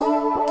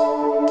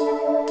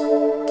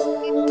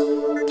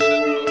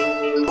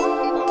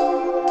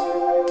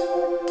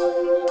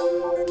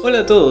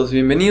Hola a todos,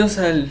 bienvenidos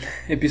al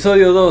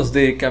episodio 2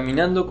 de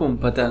Caminando con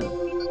Patán.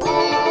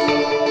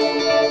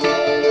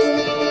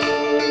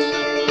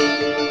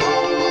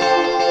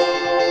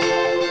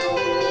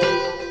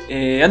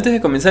 Antes de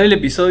comenzar el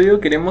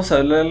episodio queremos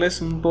hablarles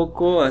un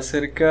poco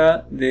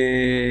acerca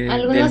de...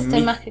 algunos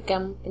temas que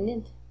quedan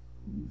pendientes.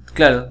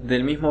 Claro,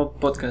 del mismo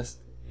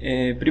podcast.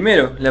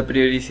 Primero, la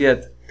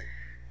prioridad.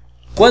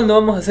 ¿Cuándo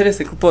vamos a hacer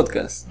este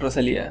podcast,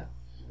 Rosalía?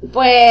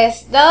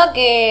 Pues, dado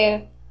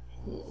que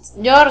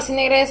yo recién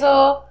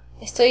egreso,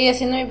 estoy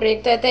haciendo mi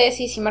proyecto de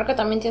tesis y Marco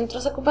también tiene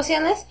otras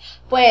ocupaciones,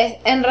 pues,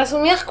 en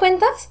resumidas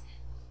cuentas,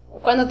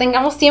 cuando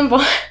tengamos tiempo,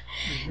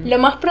 lo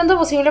más pronto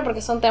posible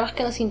porque son temas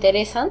que nos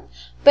interesan,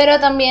 pero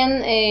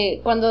también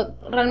cuando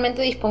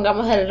realmente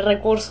dispongamos del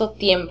recurso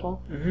tiempo.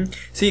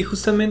 Sí,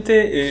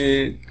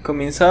 justamente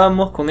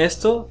comenzábamos con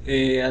esto.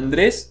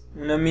 Andrés,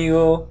 un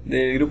amigo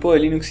del grupo de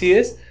Linux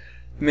IDES,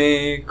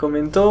 me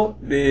comentó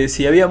de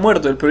si había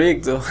muerto el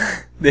proyecto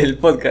del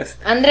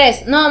podcast.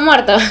 Andrés, no ha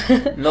muerto.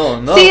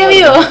 No. Sigue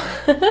vivo.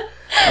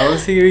 Aún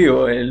sigue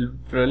vivo. El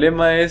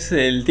problema es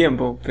el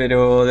tiempo.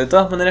 Pero de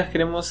todas maneras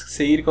queremos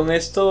seguir con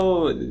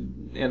esto.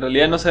 En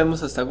realidad no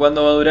sabemos hasta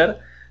cuándo va a durar.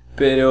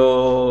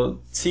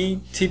 Pero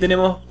sí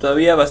tenemos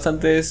todavía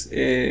bastantes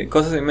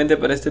cosas en mente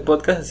para este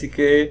podcast. Así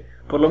que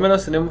por lo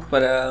menos tenemos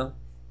para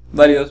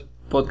varios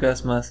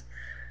podcasts más.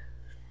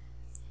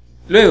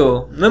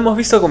 Luego, no hemos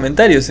visto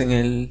comentarios en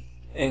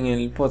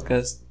el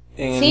podcast,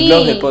 en el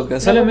blog del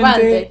podcast.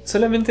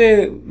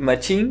 Solamente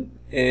Machín,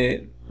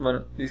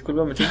 bueno,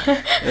 disculpa Machín.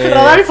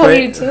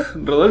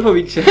 Rodolfo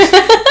Viches,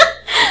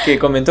 que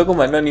comentó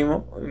como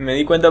anónimo. Me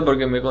di cuenta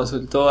porque me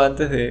consultó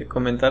antes de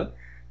comentar.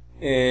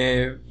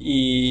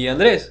 Y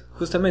Andrés,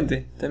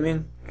 justamente,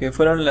 también, que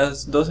fueron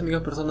las dos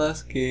únicas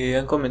personas que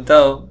han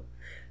comentado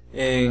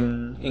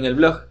en el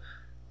blog.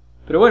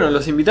 Pero bueno,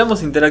 los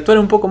invitamos a interactuar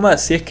un poco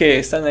más, si es que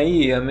están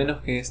ahí, a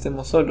menos que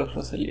estemos solos,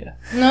 Rosalía.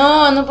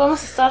 No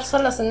podemos estar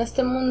solos en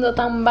este mundo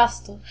tan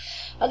vasto.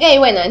 Ok,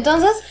 bueno,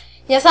 entonces,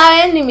 ya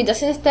saben, la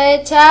invitación está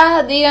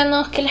hecha.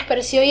 Díganos qué les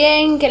pareció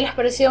bien, qué les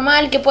pareció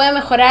mal, qué puede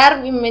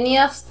mejorar.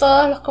 Bienvenidos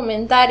todos los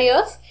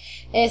comentarios.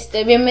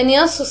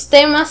 Bienvenidos sus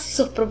temas y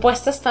sus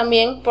propuestas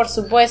también, por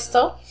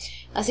supuesto.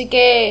 Así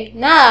que,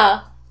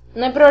 nada,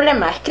 no hay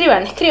problema,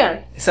 escriban.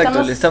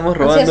 Exacto, le estamos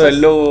robando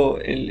el logo,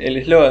 el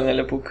eslogan a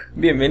la PUC.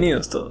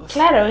 Bienvenidos todos.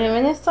 Claro,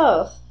 bienvenidos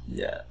todos.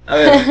 Ya, a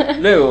ver,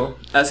 luego,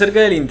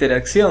 acerca de la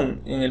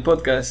interacción en el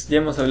podcast, ya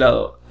hemos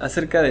hablado.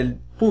 Acerca del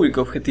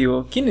público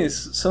objetivo, ¿quiénes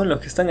son los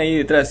que están ahí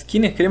detrás?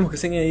 ¿Quiénes queremos que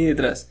estén ahí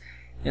detrás?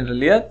 En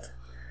realidad,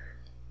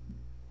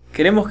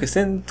 queremos que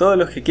estén todos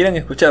los que quieran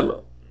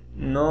escucharlo.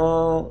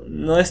 No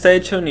está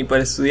hecho ni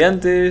para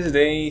estudiantes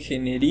de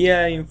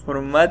ingeniería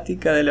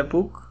informática de la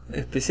PUC,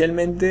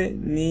 especialmente,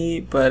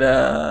 ni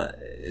para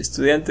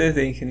estudiantes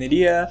de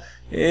ingeniería.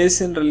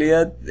 Es en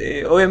realidad,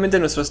 obviamente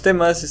nuestros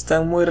temas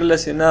están muy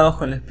relacionados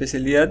con la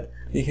especialidad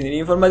de ingeniería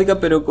informática,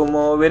 pero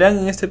como verán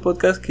en este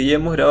podcast que ya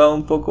hemos grabado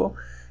un poco,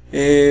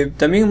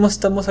 también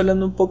estamos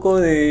hablando un poco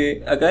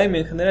de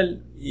academia en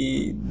general,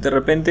 y de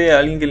repente a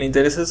alguien que le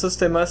interesa esos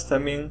temas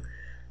también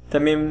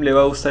le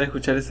va a gustar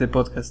escuchar este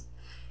podcast.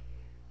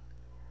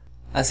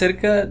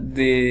 Acerca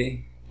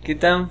de qué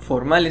tan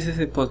formal es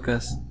ese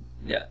podcast,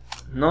 ya,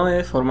 no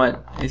es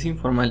formal, es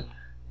informal.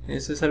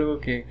 Eso es algo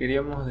que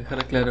queríamos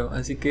dejar claro.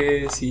 Así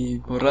que si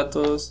por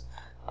ratos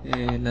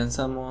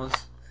lanzamos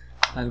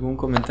algún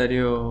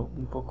comentario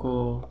un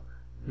poco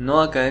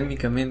no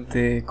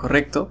académicamente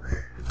correcto,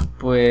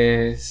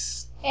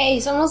 pues...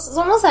 Hey,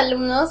 somos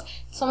alumnos,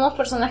 somos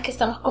personas que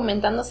estamos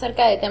comentando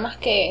acerca de temas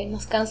que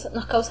nos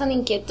causan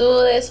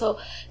inquietudes o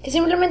que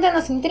simplemente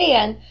nos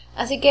intrigan.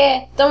 Así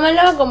que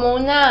tómenlo como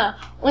una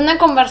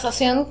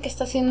conversación que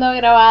está siendo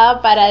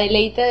grabada para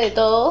deleite de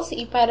todos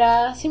y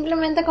para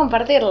simplemente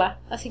compartirla.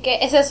 Así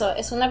que es eso,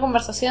 es una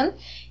conversación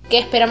que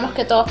esperamos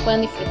que todos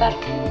puedan disfrutar.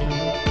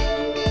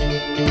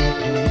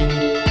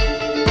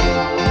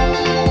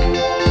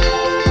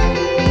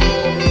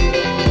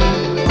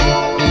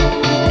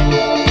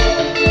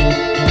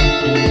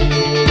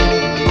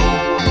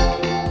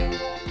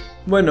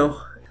 Bueno,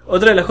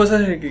 otra de las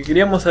cosas de que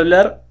queríamos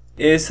hablar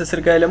es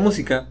acerca de la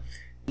música.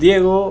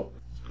 Diego,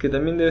 que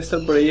también debe estar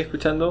por ahí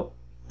escuchando,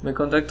 me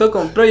contactó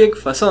con Project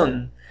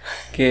Fazón,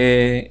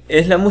 que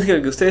es la música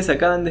que ustedes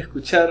acaban de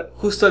escuchar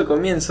justo al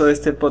comienzo de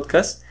este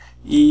podcast,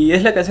 y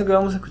es la canción que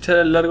vamos a escuchar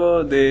a lo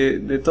largo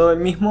de todo el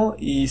mismo,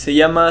 y se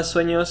llama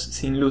Sueños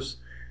sin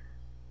luz.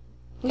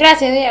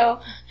 Gracias, Diego.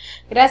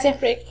 Gracias,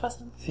 Project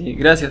Fazón. Sí,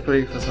 gracias,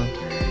 Project Fazón.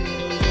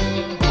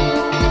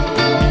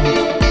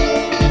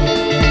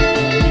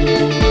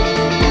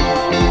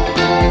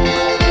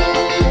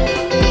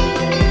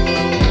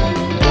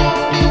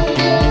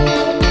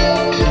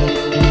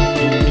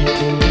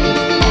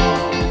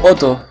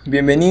 Otto,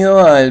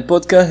 bienvenido al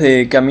podcast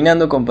de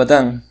Caminando con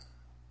Patán.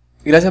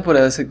 Gracias por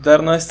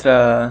aceptar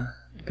nuestra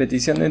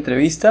petición de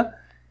entrevista.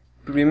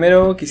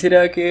 Primero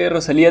quisiera que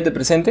Rosalía te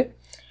presente.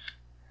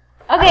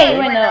 Ok,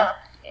 bueno,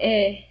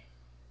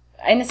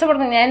 en esta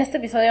oportunidad, en este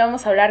episodio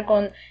vamos a hablar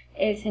con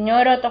el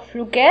señor Otto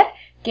Fluker,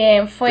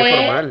 que Qué fue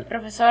formal.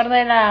 profesor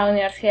de la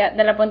Universidad,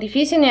 de la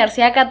Pontificia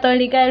Universidad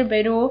Católica del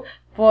Perú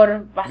por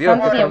Dios,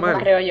 bastante qué tiempo,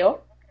 formal. creo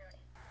yo.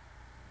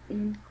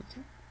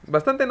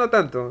 Bastante no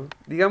tanto.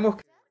 Digamos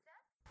que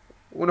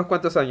unos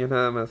cuantos años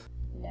nada más.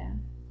 Ya.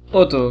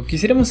 Otto,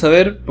 quisiéramos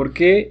saber por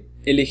qué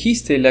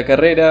elegiste la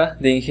carrera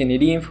de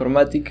Ingeniería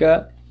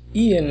Informática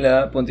y en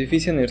la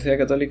Pontificia Universidad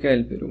Católica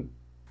del Perú.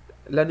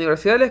 La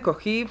universidad la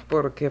escogí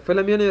porque fue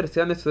la misma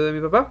universidad donde estudió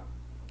mi papá.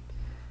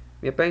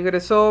 Mi papá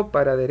ingresó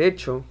para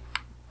Derecho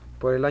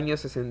por el año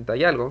 60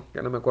 y algo,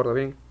 ya no me acuerdo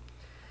bien.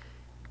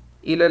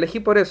 Y lo elegí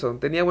por eso,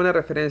 tenía buena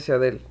referencia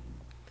de él.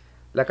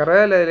 La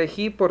carrera la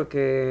elegí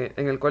porque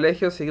en el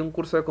colegio seguí un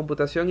curso de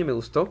computación y me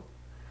gustó.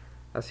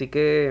 Así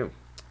que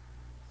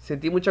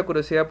sentí mucha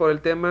curiosidad por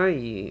el tema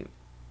y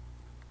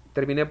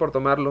terminé por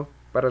tomarlo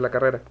para la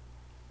carrera.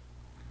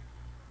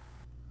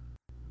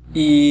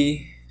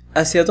 ¿Y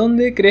hacia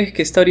dónde crees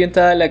que está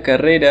orientada la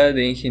carrera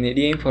de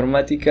Ingeniería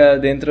Informática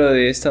dentro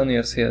de esta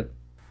universidad?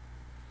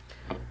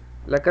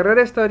 La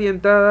carrera está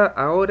orientada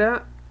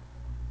ahora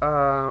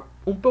a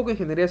un poco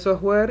ingeniería de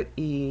software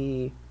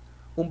y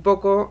un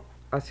poco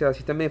hacia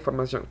sistema de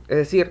información. Es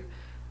decir,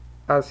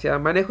 hacia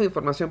manejo de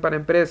información para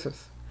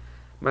empresas,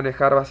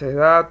 manejar bases de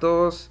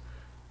datos,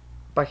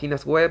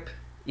 páginas web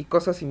y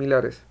cosas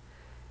similares.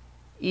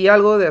 Y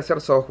algo de hacer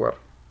software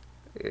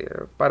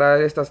para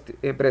estas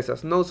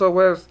empresas. No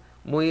softwares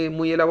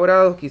muy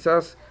elaborados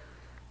quizás,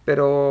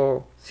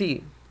 pero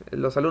sí,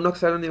 los alumnos que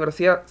salen a la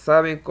universidad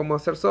saben cómo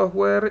hacer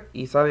software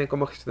y saben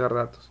cómo gestionar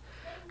datos.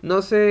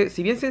 No sé,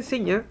 si bien se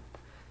enseña,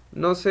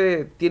 no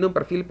se tiene un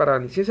perfil para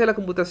ni ciencia de la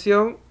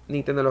computación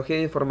ni tecnología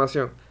de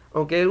información,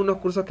 aunque hay algunos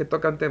cursos que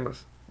tocan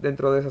temas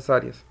dentro de esas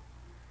áreas.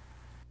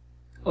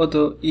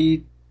 Otto,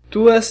 ¿y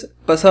tú has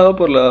pasado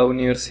por la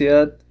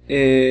universidad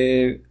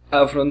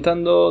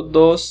afrontando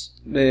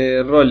dos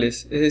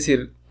roles? Es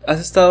decir, has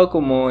estado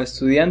como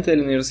estudiante de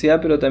la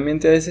universidad, pero también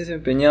te has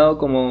desempeñado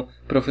como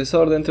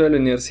profesor dentro de la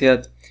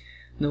universidad.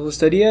 Nos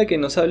gustaría que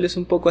nos hables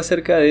un poco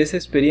acerca de esa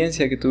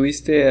experiencia que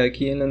tuviste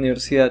aquí en la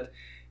universidad.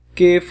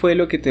 ¿Qué fue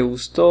lo que te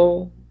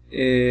gustó?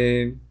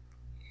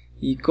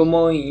 ¿Y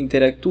cómo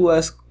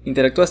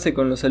interactuaste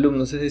con los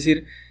alumnos? Es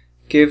decir,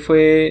 qué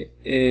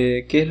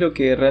es lo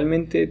que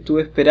realmente tú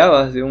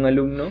esperabas de un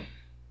alumno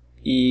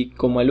y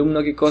como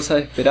alumno qué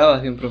cosas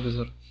esperabas de un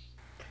profesor.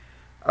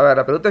 A ver,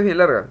 la pregunta es bien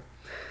larga.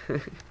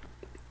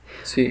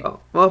 Sí,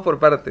 Vamos por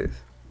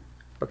partes.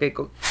 Ok,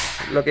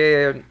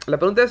 la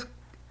pregunta es,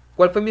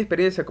 ¿cuál fue mi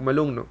experiencia como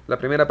alumno? La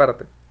primera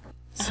parte.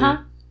 sí.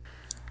 Ajá.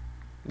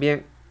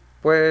 Bien,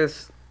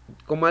 pues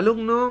como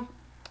alumno,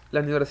 la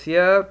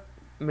universidad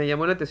me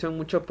llamó la atención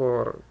mucho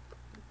por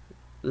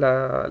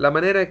la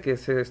manera en que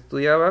se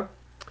estudiaba.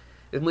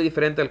 Es muy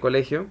diferente al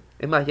colegio.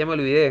 Es más, ya me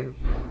olvidé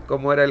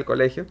cómo era el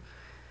colegio.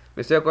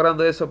 Me estoy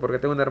acordando de eso porque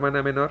tengo una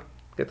hermana menor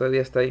que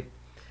todavía está ahí.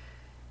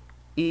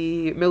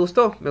 Y me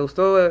gustó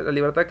la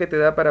libertad que te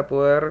da para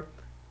poder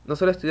no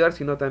solo estudiar,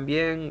 sino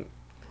también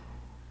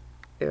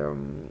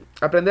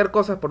aprender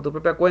cosas por tu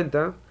propia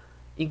cuenta,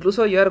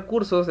 incluso llevar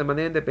cursos de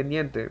manera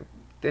independiente.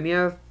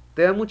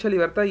 Te da mucha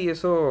libertad y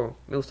eso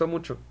me gustó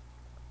mucho.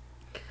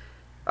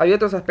 Había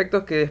otros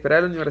aspectos que esperaba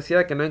en la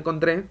universidad que no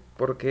encontré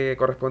porque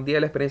correspondía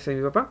a la experiencia de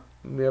mi papá.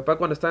 Mi papá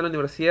cuando estaba en la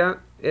universidad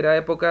era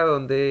época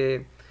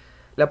donde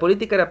la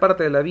política era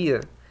parte de la vida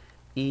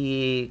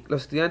y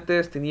los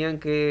estudiantes tenían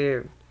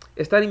que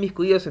estar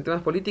inmiscuidos en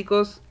temas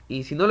políticos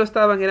y si no lo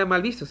estaban eran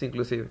mal vistos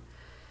inclusive.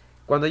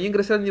 Cuando yo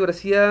ingresé a la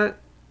universidad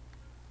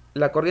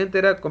la corriente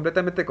era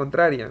completamente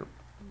contraria.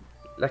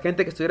 La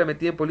gente que estuviera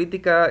metida en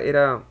política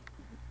era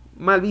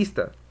mal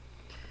vista.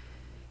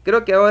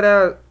 Creo que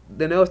ahora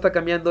de nuevo está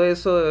cambiando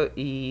eso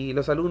y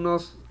los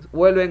alumnos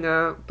vuelven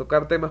a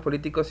tocar temas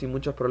políticos sin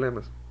muchos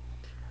problemas.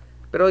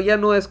 Pero ya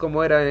no es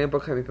como era en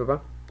época de mi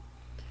papá.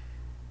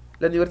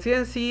 La universidad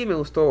en sí me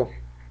gustó.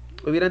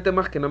 Hubieron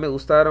temas que no me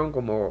gustaron,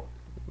 como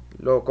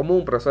lo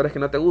común, profesores que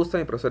no te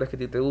gustan y profesores que a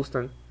ti te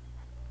gustan.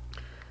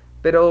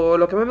 Pero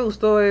lo que más me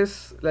gustó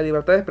es la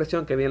libertad de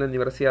expresión que había en la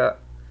universidad.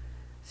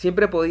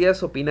 Siempre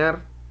podías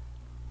opinar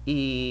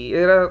y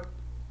era,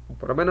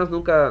 por lo menos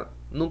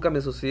nunca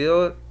me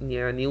sucedió, ni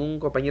a ningún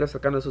compañero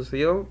cercano me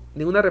sucedió,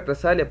 ninguna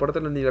represalia por parte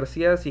de la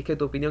universidad si es que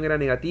tu opinión era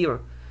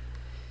negativa.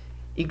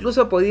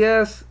 Incluso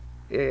podías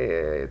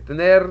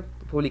tener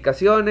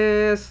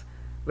publicaciones,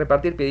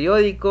 repartir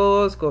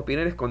periódicos con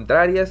opiniones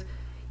contrarias.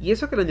 Y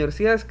eso que la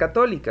universidad es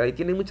católica y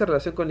tiene mucha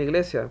relación con la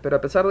iglesia. Pero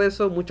a pesar de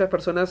eso, muchas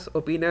personas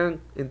opinan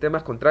en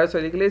temas contrarios a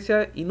la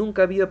iglesia y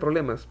nunca ha habido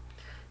problemas.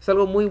 Es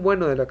algo muy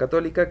bueno de la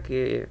católica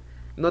que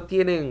no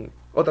tienen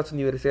otras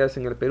universidades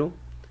en el Perú,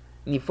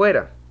 ni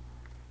fuera.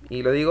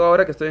 Y lo digo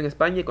ahora que estoy en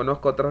España y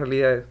conozco otras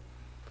realidades.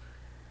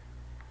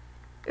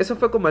 Eso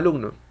fue como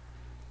alumno.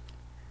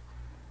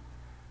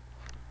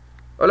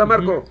 Hola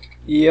Marco.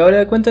 Y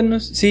ahora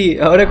cuéntanos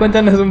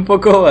un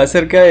poco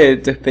acerca de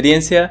tu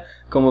experiencia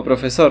como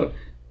profesor.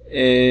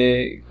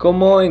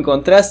 ¿Cómo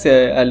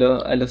encontraste a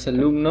los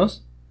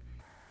alumnos?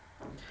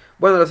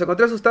 Bueno, los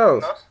encontré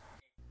asustados.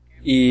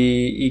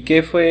 ¿Y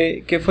qué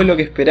fue lo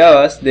que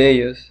esperabas de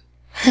ellos?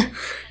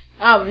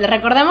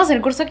 Recordemos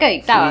el curso que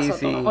dictabas, Sí,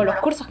 sí. o los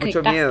cursos que Mucho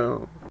dictaste.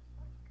 miedo.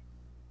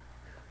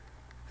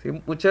 Sí,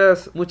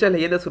 muchas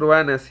leyendas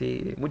urbanas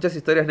y muchas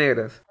historias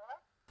negras.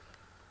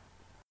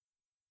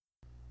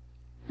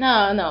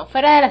 No,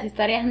 fuera de las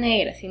historias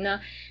negras, sino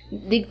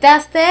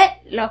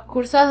dictaste los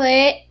cursos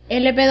de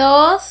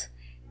LP2.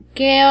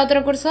 ¿Qué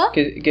otro curso?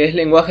 Que es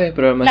lenguaje de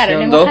Claro, programación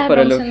lenguaje 2 de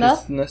para los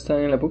programación que 2. no están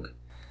en la PUC.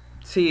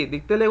 Sí,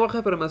 dicté lenguaje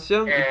de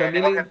programación y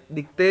también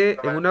dicté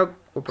en una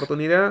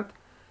oportunidad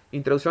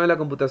introducción a la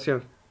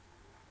computación.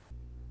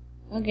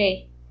 Ok.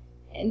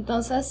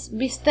 Entonces,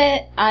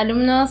 viste a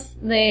alumnos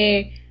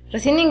de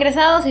recién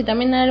ingresados y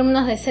también a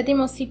alumnos de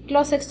séptimo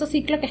ciclo, sexto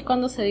ciclo, que es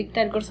cuando se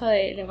dicta el curso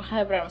de lenguaje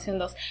de programación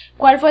 2.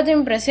 ¿Cuál fue tu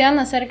impresión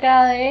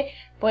acerca de,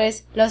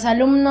 pues, los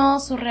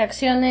alumnos, sus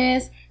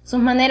reacciones, sus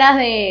maneras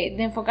de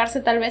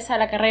enfocarse tal vez a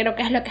la carrera, o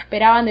qué es lo que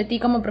esperaban de ti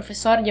como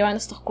profesor llevando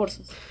estos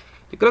cursos?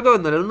 Yo creo que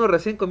cuando el alumno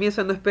recién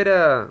comienza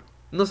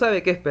no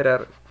sabe qué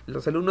esperar.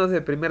 Los alumnos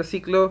de primer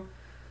ciclo,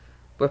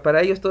 pues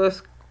para ellos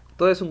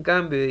todo es un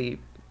cambio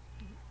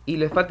y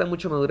les falta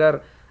mucho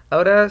madurar.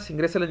 Ahora se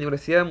ingresa a la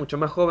universidad mucho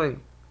más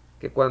joven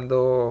que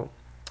cuando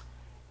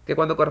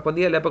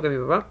correspondía a la época de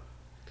mi papá.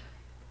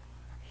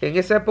 En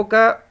esa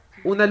época,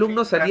 un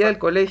alumno salía del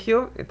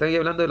colegio, estoy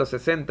hablando de los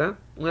 60,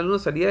 un alumno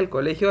salía del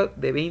colegio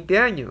de 20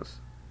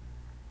 años.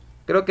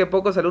 Creo que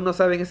pocos alumnos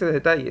saben esos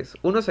detalles.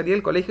 Uno salía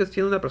del colegio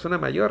siendo una persona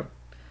mayor.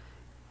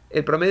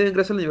 El promedio de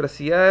ingreso a la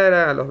universidad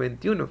era a los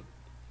 21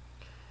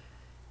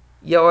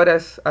 y ahora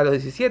es a los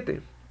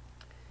 17.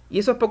 Y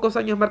esos pocos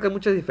años marcan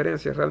muchas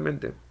diferencias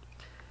realmente.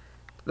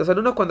 Los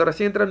alumnos cuando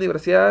recién entran a la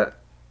universidad,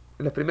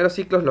 en los primeros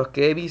ciclos, los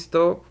que he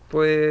visto,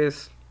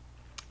 pues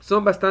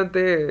son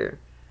bastante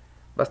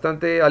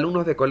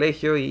alumnos de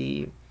colegio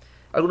y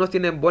algunos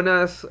tienen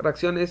buenas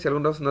reacciones y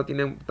algunos no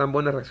tienen tan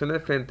buenas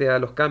reacciones frente a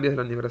los cambios de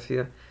la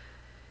universidad.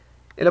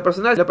 En lo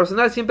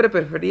personal siempre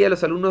prefería a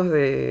los alumnos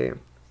de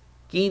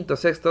quinto,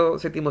 sexto,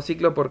 séptimo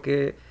ciclo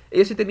porque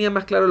ellos sí tenían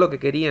más claro lo que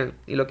querían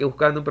y lo que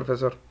buscaban de un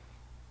profesor.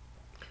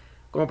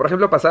 Como por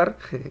ejemplo pasar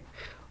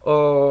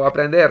o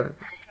aprender.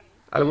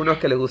 Algunos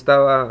que les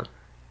gustaba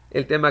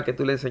el tema que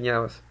tú le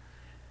enseñabas.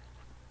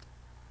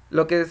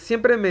 Lo que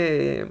siempre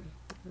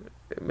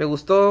me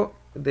gustó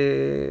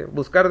de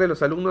buscar de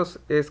los alumnos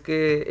es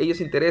que ellos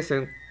se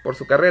interesen por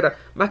su carrera,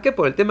 más que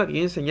por el tema que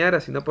yo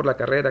enseñara, sino por la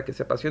carrera, que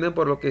se apasionen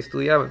por lo que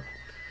estudiaban.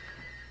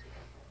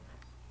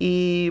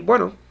 Y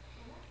bueno,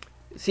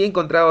 sí he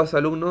encontrado a esos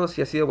alumnos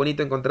y ha sido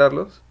bonito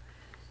encontrarlos.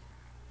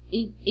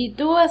 Y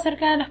tú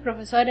acerca de los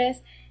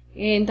profesores,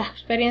 en tu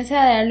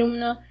experiencia de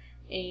alumno,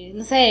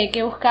 no sé,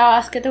 ¿qué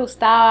buscabas? ¿Qué te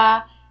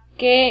gustaba?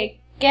 ¿Qué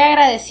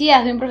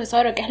agradecías de un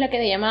profesor o qué es lo que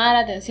te llamaba la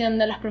atención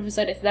de los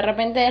profesores? De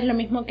repente es lo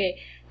mismo que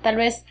tal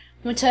vez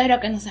muchos de los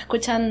que nos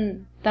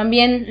escuchan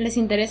también les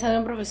interesa de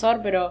un profesor,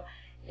 pero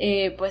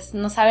pues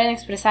no saben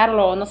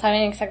expresarlo o no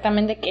saben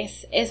exactamente qué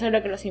es eso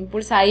lo que los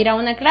impulsa a ir a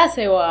una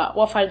clase o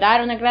a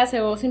faltar a una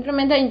clase o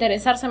simplemente a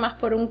interesarse más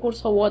por un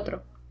curso u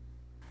otro.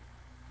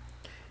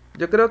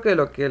 Yo creo que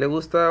lo que le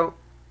gusta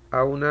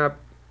a una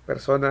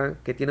persona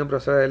que tiene un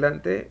profesor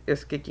adelante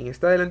es que quien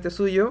está delante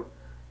suyo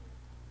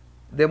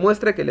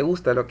demuestre que le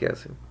gusta lo que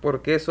hace,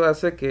 porque eso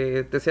hace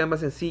que te sea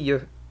más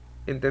sencillo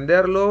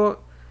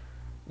entenderlo,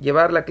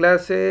 llevar la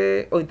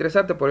clase o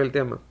interesarte por el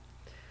tema.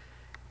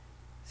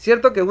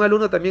 Cierto que un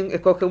alumno también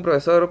escoge un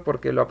profesor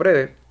porque lo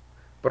apruebe,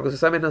 porque sus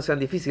exámenes no sean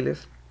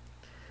difíciles,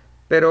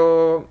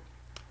 pero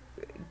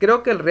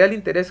creo que el real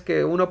interés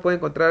que uno puede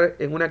encontrar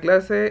en una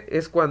clase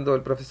es cuando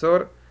el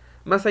profesor,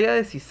 más allá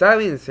de si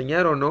sabe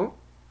enseñar o no,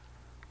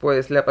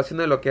 pues le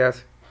apasiona lo que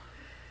hace.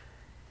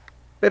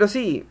 Pero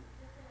sí,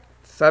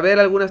 saber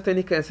algunas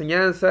técnicas de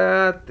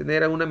enseñanza,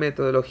 tener alguna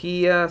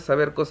metodología,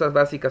 saber cosas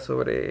básicas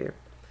sobre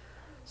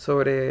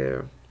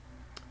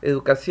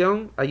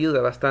educación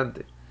ayuda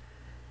bastante.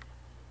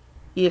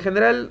 Y en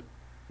general,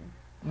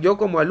 yo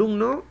como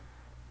alumno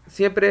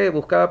siempre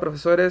buscaba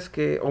profesores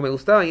o me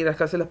gustaban ir a las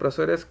clases de los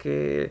profesores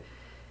que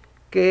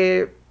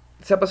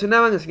se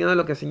apasionaban enseñando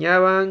lo que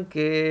enseñaban,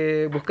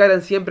 que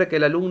buscaran siempre que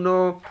el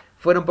alumno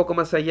fuera un poco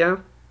más allá.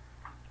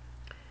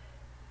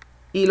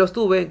 Y los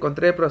tuve,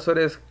 encontré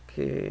profesores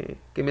que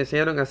me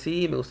enseñaron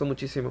así y me gustó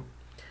muchísimo.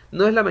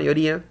 No es la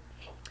mayoría,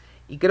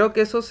 y creo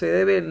que eso se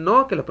debe no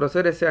a que los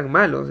profesores sean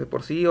malos de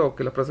por sí o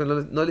que los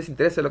profesores no les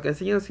interese lo que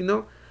enseñan,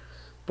 sino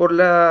por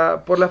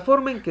la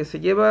forma en que se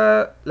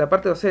lleva la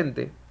parte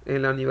docente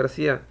en la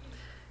universidad.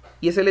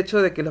 Y es el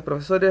hecho de que los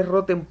profesores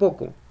roten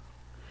poco.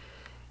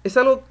 Es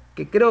algo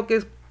que creo que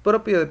es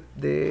propio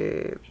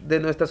de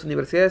nuestras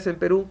universidades en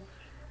Perú.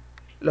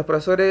 Los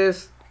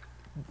profesores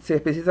se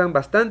especializan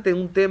bastante en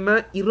un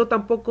tema y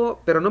rotan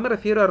poco, pero no me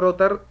refiero a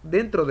rotar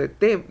dentro de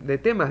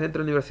temas dentro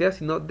de universidades,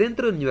 sino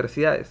dentro de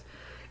universidades.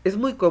 Es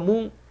muy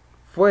común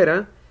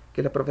fuera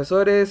que los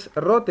profesores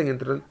roten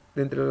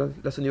dentro de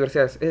las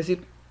universidades. Es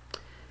decir,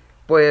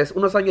 pues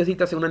unos años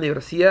dictas en una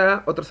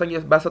universidad, otros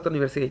años vas a otra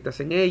universidad y dictas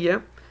en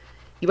ella,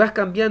 y vas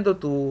cambiando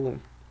tu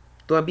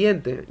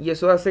ambiente. Y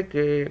eso hace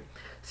que,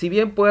 si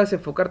bien puedas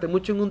enfocarte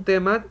mucho en un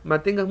tema,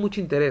 mantengas mucho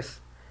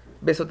interés.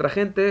 Ves a otra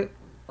gente,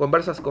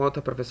 conversas con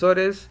otros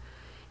profesores,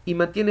 y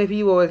mantienes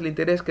vivo el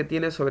interés que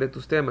tienes sobre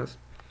tus temas.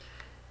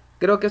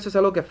 Creo que eso es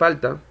algo que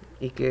falta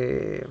y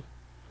que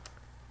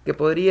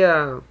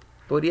podría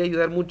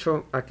ayudar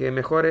mucho a que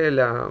mejore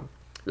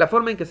la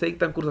forma en que se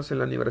dictan cursos en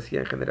la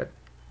universidad en general.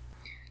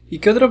 ¿Y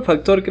qué otro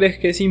factor crees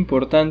que es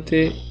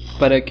importante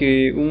para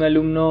que un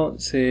alumno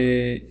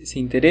se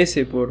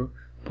interese por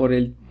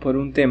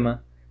un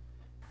tema?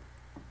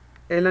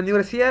 En la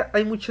universidad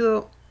hay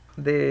mucho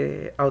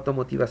de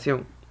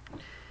automotivación.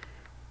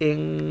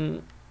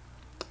 En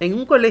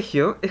un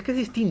colegio es que es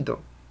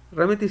distinto,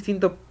 realmente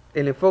distinto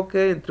el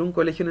enfoque entre un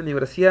colegio y una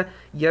universidad,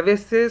 y a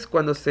veces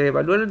cuando se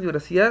evalúa la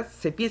universidad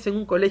se piensa en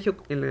un colegio,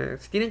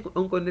 se tiene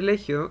un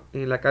colegio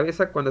en la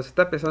cabeza cuando se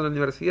está pensando en la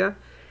universidad,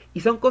 y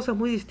son cosas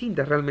muy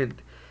distintas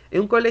realmente.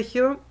 En un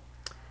colegio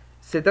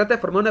se trata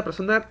de formar una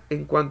persona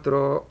en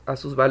cuanto a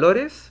sus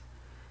valores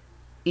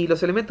y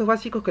los elementos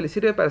básicos que le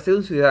sirven para ser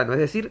un ciudadano, es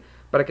decir,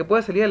 para que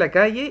puedas salir a la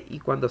calle y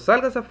cuando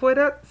salgas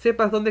afuera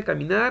sepas dónde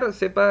caminar,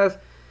 sepas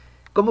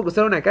cómo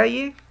cruzar una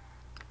calle,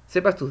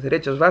 sepas tus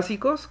derechos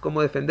básicos,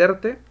 cómo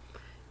defenderte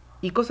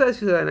y cosas de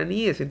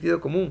ciudadanía y de sentido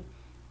común,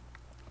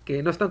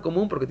 que no es tan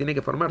común porque tiene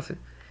que formarse.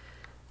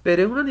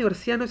 Pero en una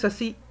universidad no es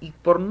así, y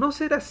por no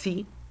ser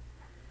así,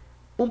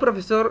 un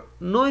profesor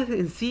no es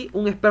en sí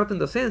un experto en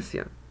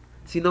docencia,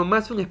 sino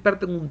más un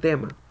experto en un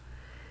tema.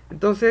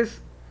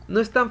 Entonces, no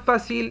es tan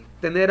fácil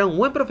tener a un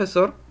buen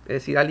profesor, es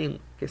decir, alguien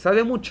que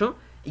sabe mucho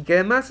y que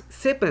además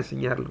sepa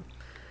enseñarlo.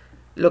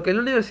 Lo que en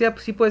la universidad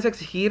sí puedes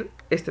exigir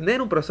es tener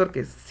un profesor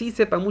que sí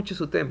sepa mucho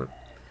su tema,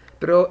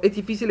 pero es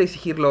difícil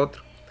exigir lo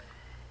otro.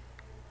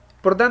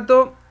 Por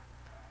tanto,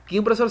 que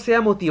un profesor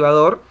sea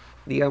motivador,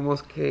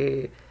 digamos,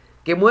 que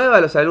mueva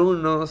a los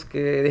alumnos,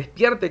 que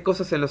despierte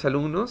cosas en los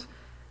alumnos,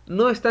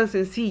 no es tan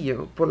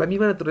sencillo por la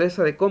misma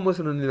naturaleza de cómo es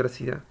una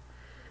universidad.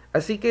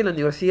 Así que en la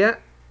universidad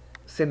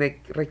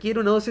requiere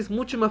una dosis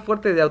mucho más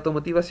fuerte de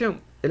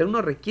automotivación. El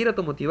alumno requiere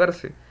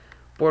automotivarse,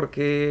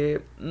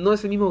 porque no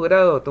es el mismo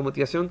grado de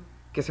automotivación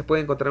que se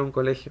puede encontrar en un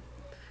colegio.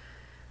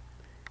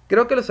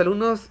 Creo que los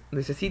alumnos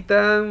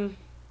necesitan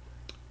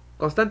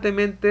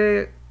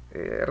constantemente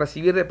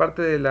recibir de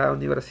parte de la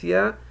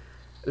universidad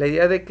la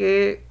idea de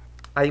que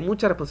hay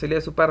mucha responsabilidad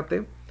de su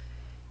parte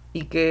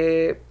y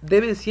que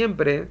deben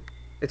siempre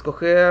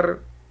escoger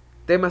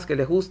temas que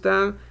les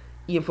gustan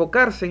y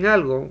enfocarse en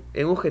algo,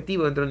 en un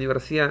objetivo dentro de la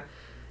universidad.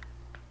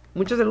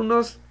 Muchos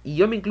alumnos, y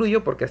yo me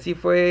incluyo porque así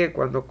fue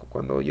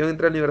cuando yo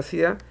entré a la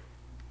universidad,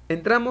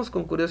 entramos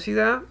con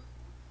curiosidad,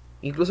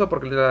 incluso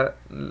porque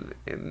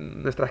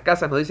en nuestras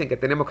casas nos dicen que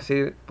tenemos que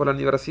seguir por la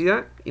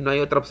universidad y no hay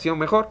otra opción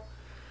mejor.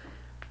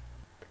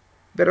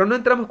 Pero no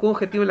entramos con un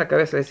objetivo en la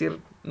cabeza, es decir,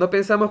 no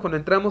pensamos cuando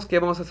entramos qué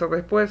vamos a hacer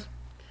después.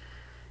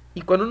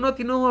 Y cuando uno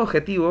tiene un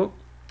objetivo,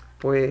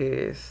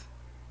 pues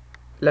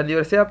la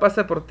universidad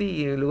pasa por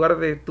ti en lugar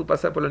de tú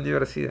pasar por la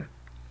universidad.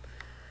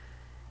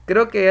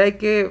 Creo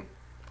que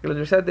la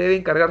universidad debe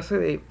encargarse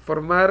de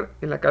formar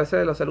en la cabeza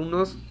de los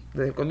alumnos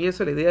desde el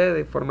comienzo la idea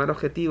de formar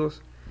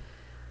objetivos.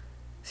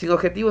 Sin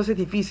objetivos es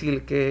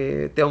difícil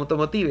que te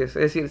automotives.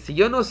 Es decir, si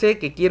yo no sé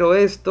que quiero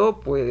esto,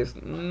 pues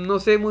no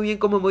sé muy bien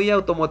cómo me voy a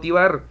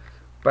automotivar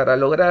para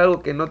lograr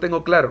algo que no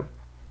tengo claro.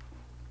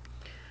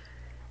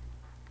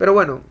 Pero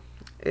bueno,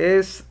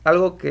 es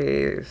algo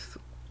que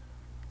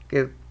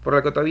por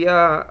lo que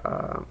todavía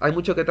hay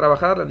mucho que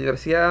trabajar. La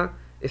universidad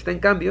está en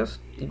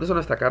cambios, incluso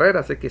nuestra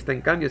carrera sé que está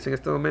en cambios en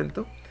este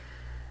momento.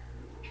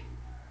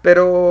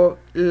 Pero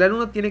el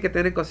alumno tiene que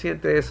tener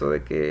consciente de eso,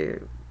 de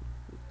que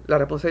la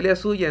responsabilidad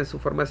suya en su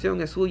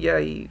formación es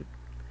suya y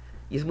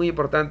es muy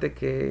importante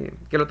que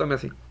lo tome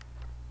así.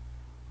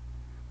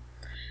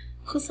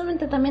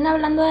 Justamente también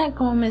hablando de,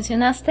 como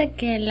mencionaste,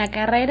 que la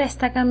carrera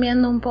está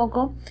cambiando un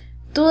poco,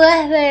 tú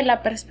desde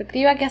la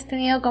perspectiva que has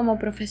tenido como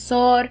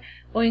profesor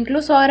o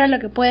incluso ahora lo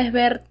que puedes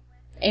ver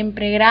en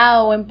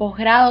pregrado o en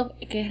posgrado,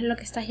 que es lo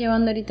que estás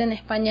llevando ahorita en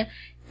España,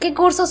 ¿qué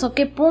cursos o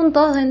qué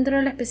puntos dentro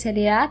de la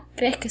especialidad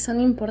crees que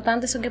son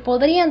importantes o que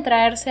podrían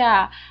traerse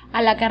a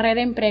la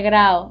carrera en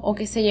pregrado? ¿O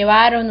que se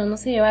llevaron o no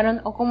se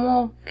llevaron? ¿O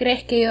cómo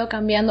crees que ha ido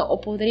cambiando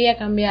o podría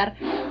cambiar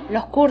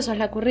los cursos,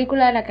 la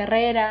currícula de la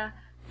carrera,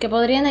 que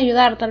podrían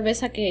ayudar tal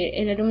vez a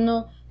que el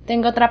alumno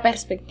tenga otra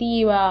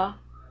perspectiva?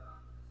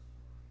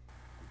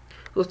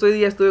 Justo hoy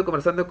día estuve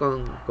conversando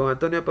con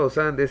Antonio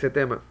Pausán de ese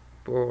tema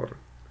por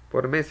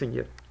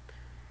Messenger.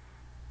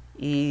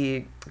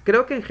 Y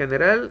creo que en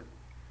general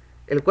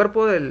el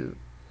cuerpo de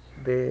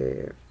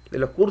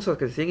los cursos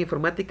que se siguen en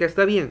informática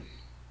está bien.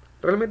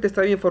 Realmente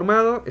está bien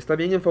formado, está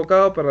bien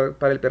enfocado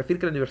para el perfil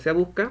que la universidad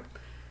busca.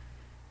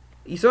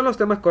 Y son los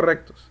temas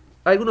correctos.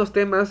 Hay algunos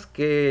temas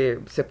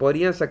que se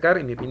podrían sacar,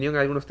 en mi opinión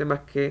hay algunos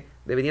temas que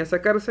deberían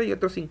sacarse y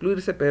otros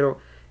incluirse, pero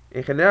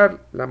en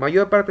general la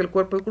mayor parte del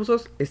cuerpo de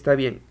cursos está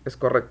bien, es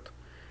correcto.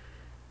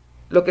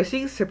 Lo que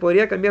sí se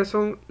podría cambiar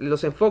son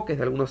los enfoques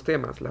de algunos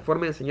temas, la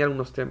forma de enseñar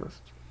algunos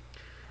temas.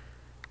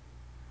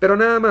 Pero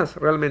nada más,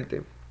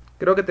 realmente.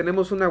 Creo que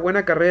tenemos una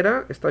buena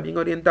carrera, está bien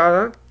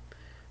orientada.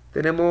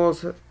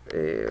 Tenemos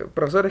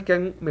profesores que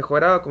han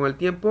mejorado con el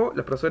tiempo.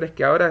 Los profesores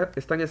que ahora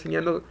están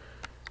enseñando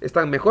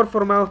están mejor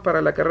formados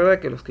para la carrera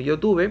que los que yo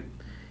tuve.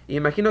 Y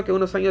imagino que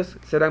unos años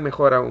serán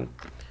mejor aún.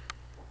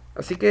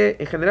 Así que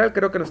en general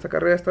creo que nuestra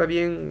carrera está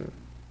bien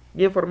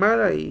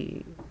formada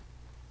y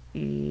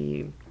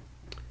bien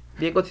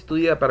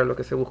constituida para lo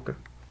que se busca.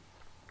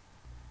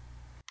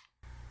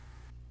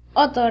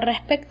 Otto,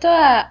 respecto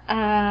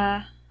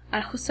a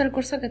justo el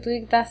curso que tú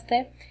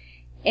dictaste,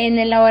 en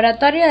el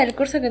laboratorio del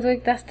curso que tú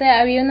dictaste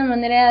había una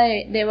manera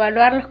de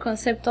evaluar los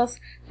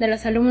conceptos de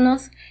los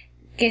alumnos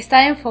que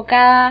estaba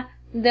enfocada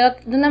de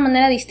una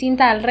manera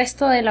distinta al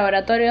resto de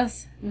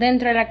laboratorios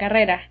dentro de la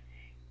carrera,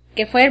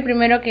 que fue el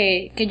primero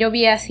que yo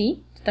vi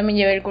así. Yo también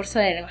llevé el curso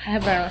de lenguajes de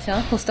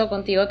programación, justo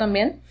contigo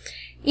también,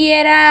 y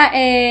era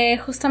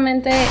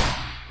justamente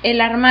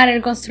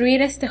el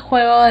construir este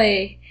juego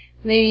de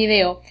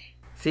video.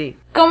 Sí.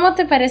 ¿Cómo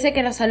te parece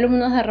que los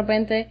alumnos de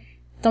repente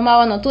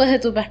tomaban, o tú desde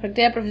tu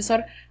perspectiva de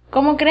profesor,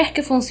 cómo crees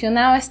que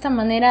funcionaba esta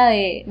manera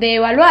de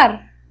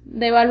evaluar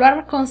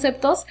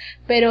conceptos,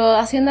 pero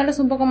haciéndolos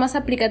un poco más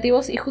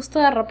aplicativos y justo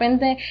de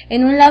repente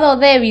en un lado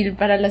débil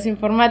para los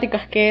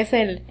informáticos, que es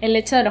el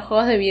hecho de los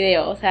juegos de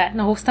video? O sea,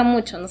 nos gustan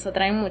mucho, nos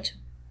atraen mucho.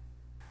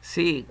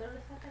 Sí,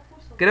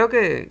 creo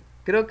que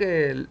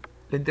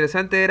lo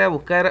interesante era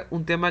buscar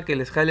un tema que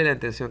les jale la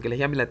atención, que les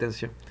llame la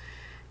atención.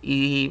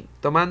 Y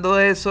tomando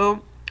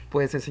eso,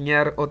 pues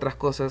enseñar otras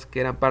cosas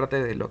que eran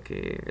parte de lo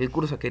que el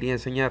curso quería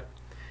enseñar.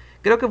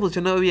 Creo que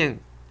funcionó bien.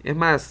 Es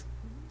más,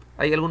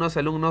 hay algunos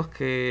alumnos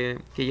que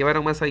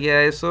llevaron más allá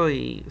de eso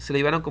y se lo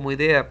llevaron como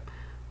idea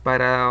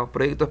para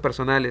proyectos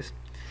personales.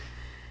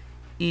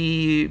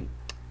 Y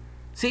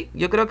sí,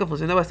 yo creo que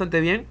funcionó bastante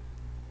bien.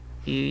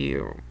 Y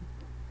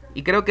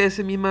creo que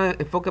ese mismo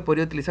enfoque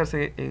podría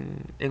utilizarse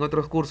en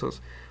otros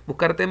cursos.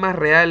 Buscar temas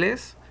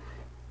reales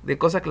de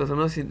cosas que a los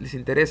alumnos les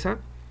interesa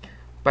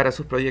para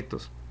sus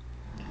proyectos.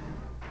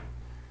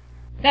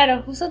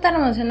 Claro, justo te lo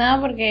mencionaba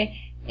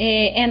porque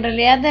en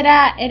realidad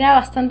era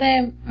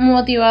bastante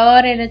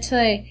motivador el hecho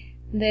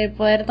de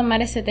poder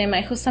tomar ese tema,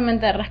 y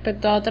justamente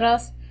respecto a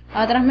otras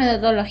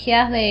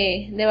metodologías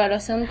de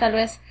evaluación tal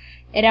vez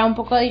era un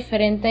poco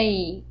diferente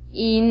y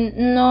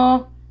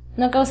no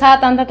causaba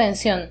tanta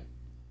tensión.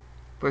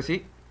 Pues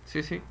sí.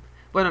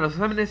 Bueno, los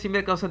exámenes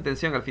siempre causan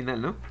tensión al final,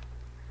 ¿no?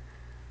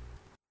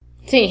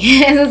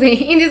 Sí, eso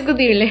sí,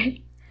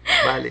 indiscutible.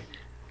 Vale.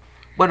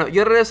 Bueno,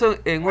 yo regreso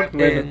en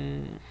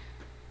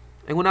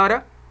una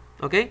hora,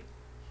 ¿ok?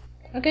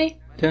 Ok.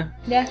 Ya.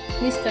 Ya,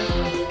 listo.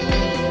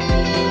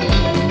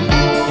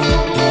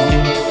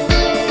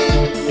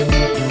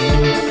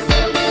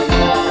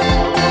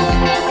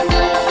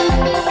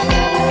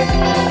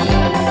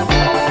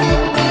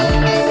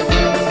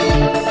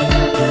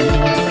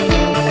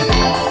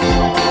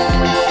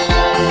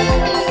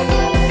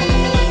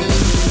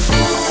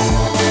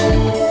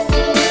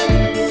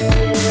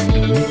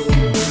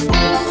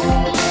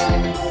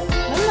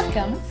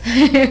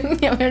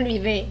 Ya me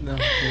olvidé. Nos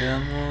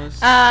quedamos...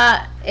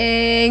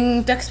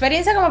 En tu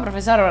experiencia como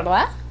profesor,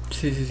 ¿verdad?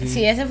 Sí.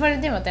 Sí, ese fue el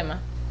último tema.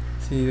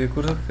 Sí, de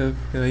cursos que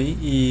quedó ahí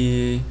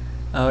y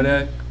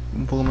ahora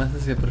un poco más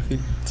hacia perfil.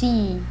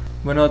 Sí.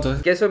 Bueno, Otto.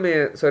 ¿Qué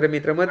sobre mi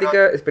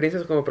traumática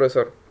experiencia como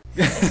profesor?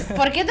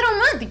 ¿Por qué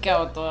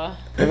traumática, Otto?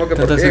 ¿Cómo que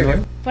por ¿Tanto así qué? fue?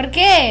 ¿Por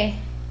qué?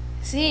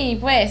 Sí,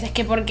 pues, es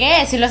que ¿por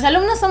qué? Si los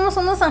alumnos somos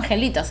unos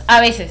angelitos, a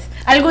veces,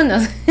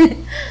 algunos.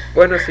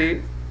 Bueno,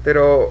 sí,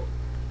 pero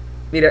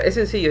mira, es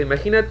sencillo.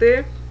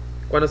 Imagínate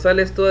cuando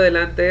sales tú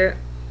adelante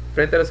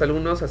frente a los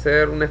alumnos a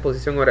hacer una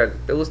exposición oral.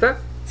 ¿Te gusta?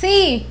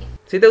 Sí.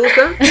 ¿Sí te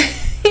gusta?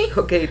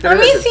 Ok, tú A eres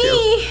mí la excepción.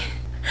 sí.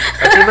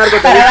 ¿A ti, Marco,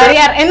 te Para gusta?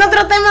 variar, en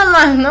otro tema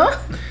más, ¿no?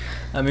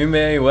 A mí me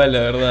da igual, la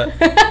verdad.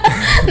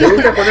 ¿Te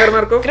gusta exponer,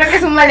 Marco? Creo que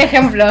es un mal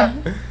ejemplo.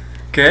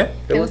 ¿Qué?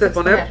 ¿Te gusta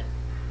exponer?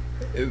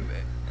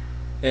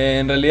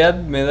 En realidad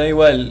me da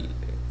igual.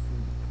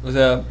 O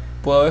sea,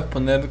 puedo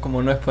exponer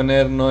como no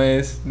exponer, no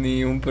es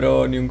ni un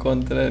pro, ni un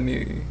contra,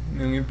 ni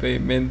un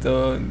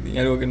impedimento, ni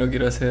algo que no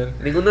quiero hacer.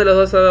 ¿Ninguno de los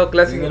dos ha dado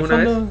clases En el ninguna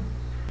vez? fondo,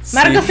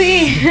 Marco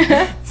sí.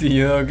 Sí,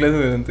 yo he dado clases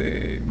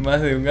durante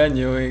más de un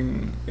año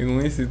en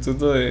un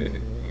instituto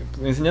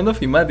enseñando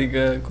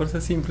ofimática,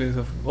 cosas simples,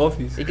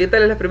 Office. ¿Y qué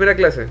tal es la primera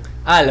clase?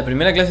 La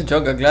primera clase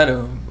choca,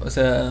 claro. O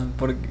sea,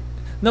 porque...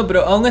 No,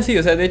 pero aún así,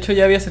 o sea, de hecho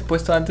ya habías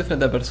expuesto antes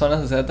frente a personas,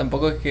 o sea,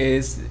 tampoco es que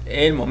es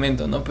el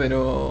momento, ¿no?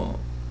 Pero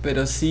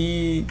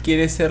sí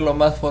quieres ser lo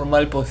más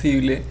formal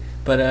posible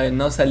para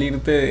no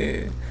salirte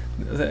de...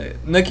 O sea,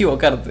 no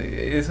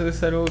equivocarte. Eso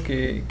es algo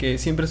que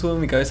siempre estuvo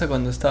en mi cabeza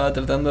cuando estaba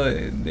tratando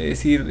de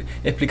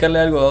explicarle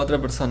algo a otra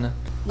persona.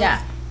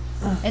 Ya.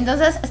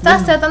 Entonces,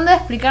 estabas tratando de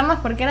explicarnos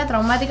por qué era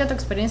traumática tu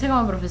experiencia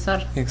como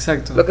profesor.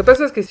 Exacto. Lo que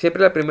pasa es que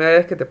siempre la primera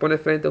vez que te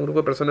pones frente a un grupo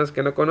de personas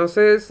que no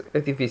conoces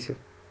es difícil.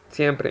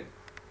 Siempre.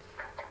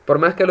 Por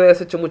más que lo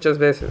hayas hecho muchas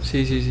veces.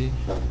 Sí.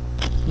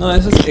 No, en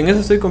eso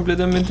estoy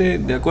completamente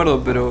de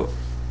acuerdo, pero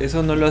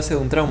eso no lo hace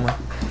un trauma.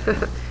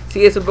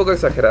 Sí, es un poco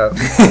exagerado.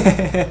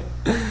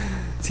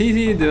 Sí,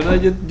 de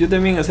verdad, yo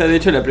también, o sea, de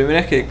hecho la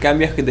primera vez que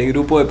cambias de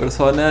grupo de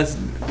personas,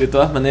 de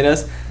todas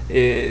maneras,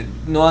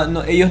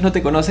 ellos no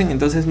te conocen,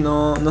 entonces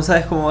no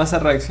sabes cómo vas a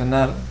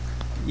reaccionar,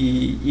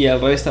 y al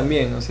revés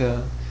también, o sea,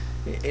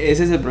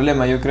 ese es el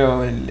problema, yo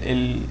creo,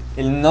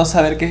 el no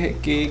saber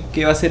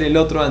qué va a hacer el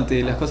otro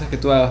ante las cosas que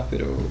tú hagas,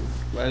 pero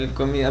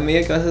a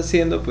medida que vas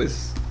haciendo,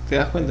 pues te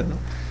das cuenta, ¿no?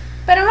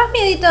 Pero más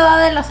miedito da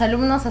de los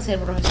alumnos hacia el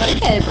profesor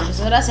que del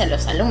profesor hacia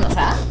los alumnos,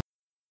 ¿ah?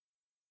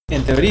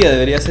 En teoría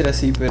debería ser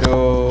así,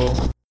 pero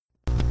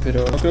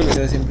no creo que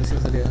sea siempre así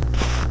en realidad.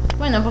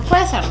 Bueno, pues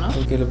puede ser, ¿no?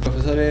 Porque los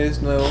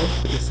profesores nuevos,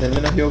 al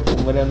menos yo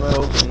como era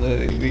nuevo cuando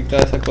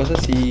dictaba esas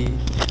cosas,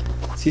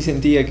 sí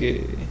sentía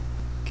que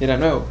era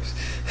nuevo,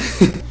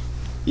 pues.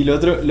 Y lo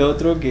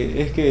otro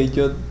que es que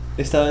yo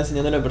estaba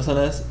enseñándole a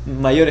personas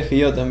mayores que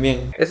yo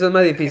también. Eso es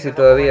más difícil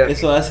todavía.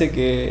 Eso hace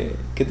que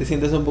te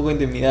sientas un poco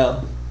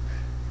intimidado.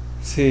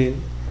 Sí.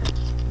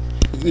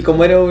 Y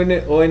como era un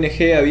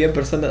ONG, había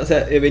personas, o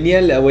sea,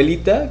 venía la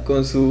abuelita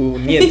con su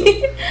nieto.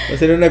 O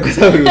sea, era una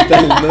cosa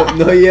brutal,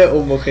 no había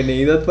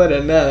homogeneidad para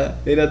nada.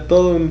 Era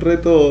todo un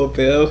reto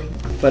pedagógico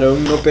para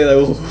un no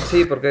pedagogo.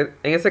 Sí, porque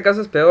en ese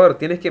caso es peor.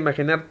 Tienes que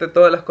imaginarte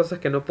todas las cosas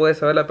que no puede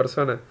saber la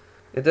persona.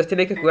 Entonces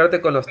tienes que jugarte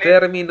con los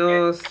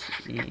términos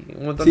y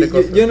un montón de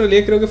cosas. Yo en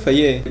realidad creo que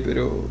fallé,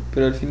 pero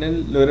al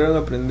final lograron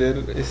aprender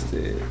lo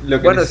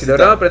que bueno, si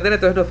lograron aprender,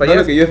 entonces no fallaste.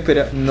 No lo que yo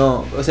esperaba.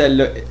 No, o sea,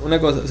 una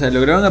cosa, o sea,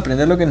 lograron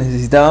aprender lo que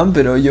necesitaban,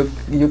 pero yo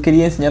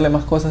quería enseñarle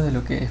más cosas de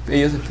lo que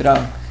ellos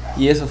esperaban.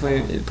 Y eso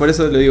fue, por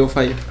eso lo digo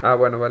fallo. Ah,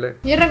 bueno, vale.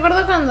 Yo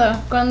recuerdo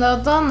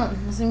cuando Tom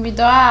nos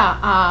invitó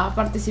a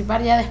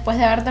participar ya después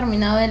de haber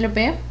terminado el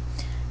LP,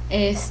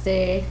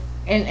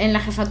 en la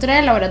jefatura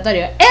del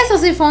laboratorio. Eso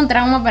sí fue un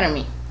trauma para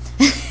mí.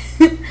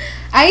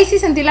 Ahí sí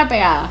sentí la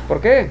pegada.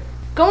 ¿Por qué?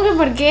 ¿Cómo que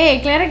por qué?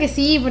 Claro que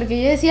sí,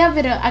 porque yo decía,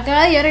 pero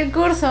acaba de llevar el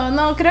curso,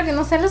 no, creo que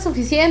no sé lo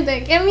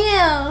suficiente, ¡qué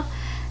miedo!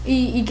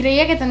 Y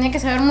creía que tenía que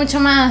saber mucho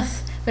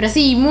más, pero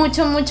sí,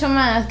 mucho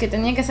más, que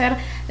tenía que ser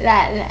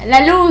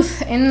la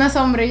luz en una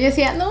sombra. Y yo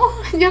decía, no,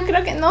 yo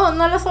creo que no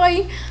lo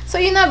soy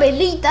una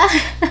velita.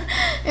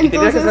 ¿Y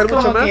tenías que saber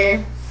mucho más?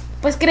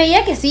 Pues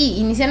creía que sí,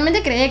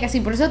 inicialmente creía que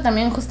sí, por eso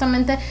también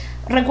justamente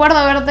recuerdo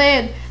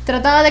haberte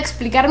tratado de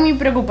explicar mi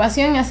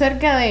preocupación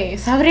acerca de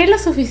 ¿sabré lo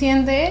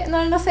suficiente?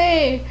 No lo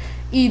sé.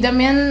 Y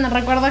también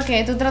recuerdo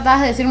que tú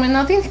tratabas de decirme,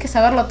 no tienes que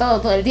saberlo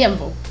todo el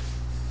tiempo.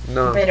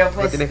 No, pero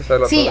pues, no tienes que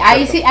saberlo sí,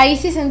 todo.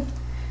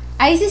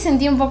 Ahí sí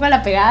sentí un poco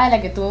la pegada de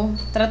la que tú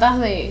tratas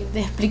de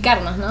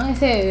explicarnos, ¿no?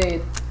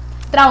 Ese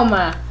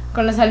trauma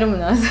con los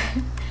alumnos.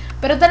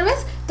 Pero tal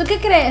vez, ¿tú qué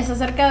crees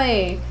acerca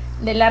de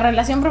la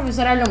relación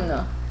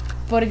profesor-alumno?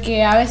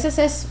 Porque a veces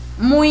es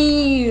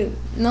muy,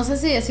 no sé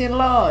si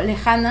decirlo,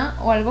 lejana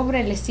o algo por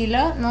el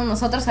estilo, ¿no?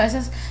 Nosotros a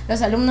veces,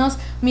 los alumnos,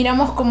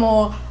 miramos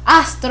como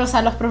astros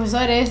a los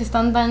profesores,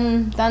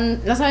 están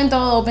lo saben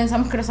todo,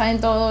 pensamos que lo saben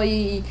todo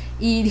y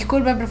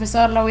disculpe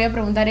profesor, le voy a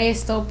preguntar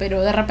esto,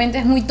 pero de repente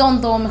es muy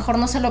tonto, mejor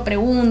no se lo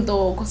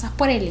pregunto, cosas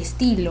por el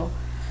estilo.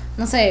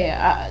 No sé,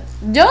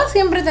 yo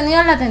siempre he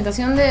tenido la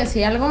tentación de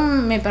si algo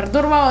me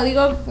perturba o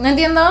digo, no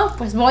entiendo,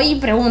 pues voy y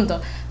pregunto.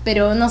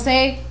 Pero no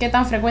sé qué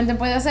tan frecuente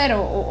puede ser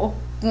o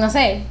no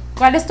sé,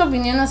 ¿cuál es tu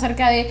opinión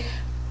acerca de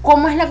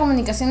cómo es la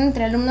comunicación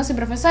entre alumnos y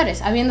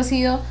profesores, habiendo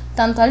sido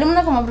tanto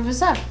alumno como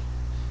profesor?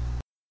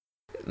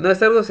 No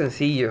es algo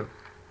sencillo.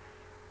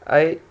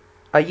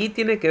 Allí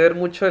tiene que ver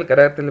mucho el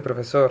carácter del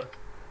profesor,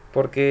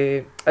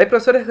 porque hay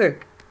profesores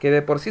que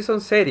de por sí son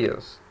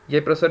serios, y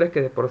hay profesores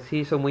que de por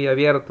sí son muy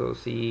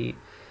abiertos, y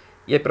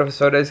hay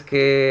profesores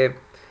que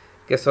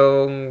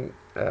son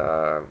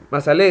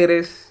más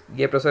alegres,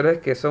 y hay profesores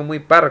que son muy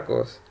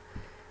parcos.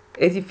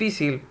 Es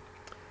difícil,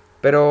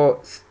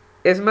 pero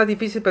es más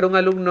difícil para un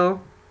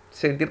alumno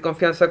sentir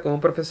confianza con un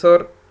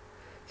profesor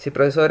si el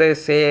profesor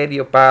es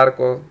serio,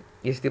 parco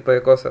y ese tipo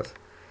de cosas.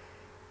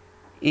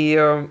 Y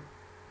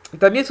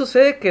también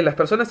sucede que las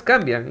personas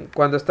cambian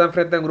cuando están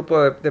frente a un grupo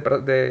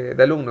de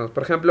alumnos.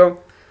 Por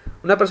ejemplo,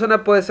 una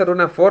persona puede ser de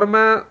una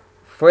forma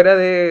fuera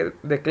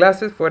de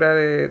clases, fuera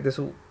de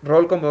su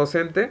rol como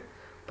docente.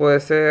 Puede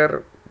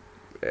ser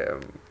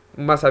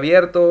más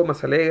abierto,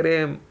 más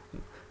alegre,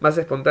 más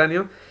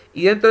espontáneo,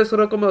 y dentro de su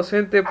rol como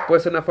docente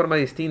puede ser una forma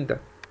distinta.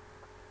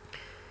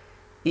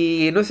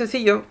 Y no es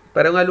sencillo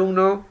para un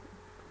alumno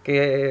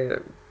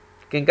que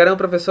encara a un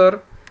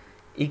profesor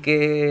y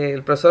que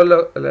el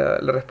profesor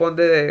le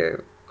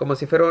responde como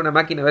si fuera una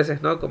máquina a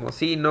veces, ¿no? Como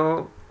sí,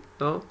 no.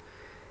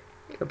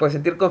 Puede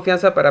sentir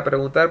confianza para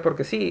preguntar,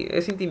 porque sí,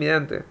 es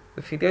intimidante,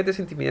 definitivamente es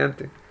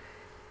intimidante.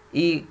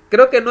 Y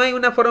creo que no hay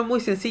una forma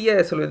muy sencilla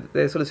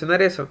de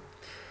solucionar eso.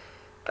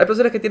 Hay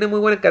profesores que tienen muy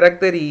buen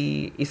carácter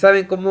y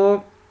saben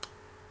cómo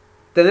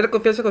tener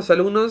confianza con sus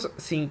alumnos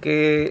sin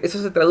que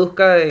eso se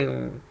traduzca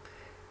en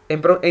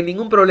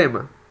ningún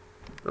problema,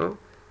 ¿no?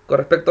 Con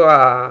respecto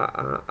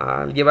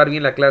a llevar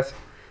bien la clase.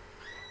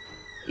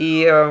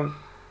 Y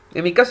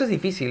en mi caso es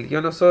difícil.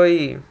 Yo no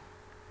soy,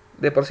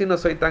 de por sí no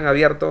soy tan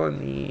abierto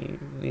ni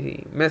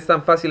me es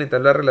tan fácil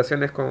entablar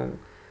relaciones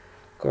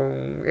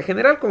en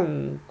general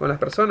con las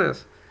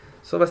personas.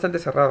 Soy bastante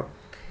cerrado.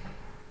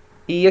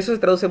 Y eso se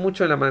traduce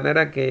mucho en la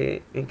manera en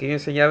que yo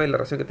enseñaba y la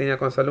relación que tenía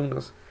con los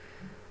alumnos.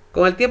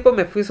 Con el tiempo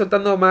me fui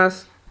soltando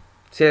más.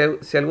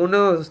 Si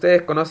alguno de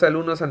ustedes conoce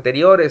alumnos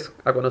anteriores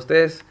a cuando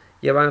ustedes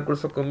llevaban el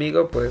curso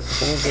conmigo, pues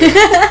supongo que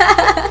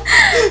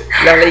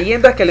las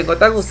leyendas que le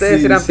contaban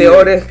ustedes eran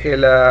peores que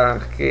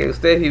las que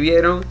ustedes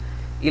vivieron,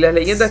 y las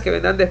leyendas que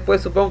vendrán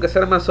después supongo que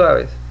serán más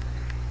suaves.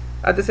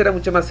 Antes era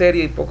mucho más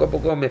serio y poco a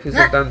poco me fui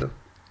soltando.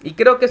 Y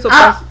creo que eso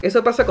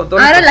pasa con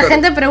todos los Ahora la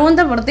profesores. gente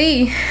pregunta por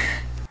ti.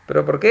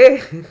 ¿Pero por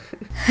qué?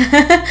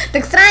 Te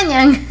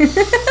extrañan.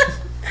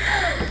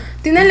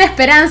 Tienen la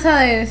esperanza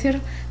de decir,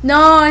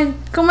 no,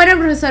 ¿cómo era el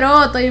profesor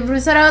Otto? Y el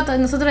profesor Otto,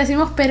 nosotros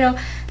decimos, pero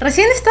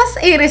recién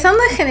estás egresando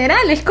en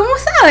generales, ¿cómo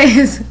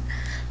sabes?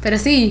 Pero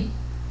sí,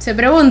 se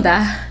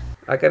pregunta.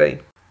 Ah,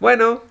 caray.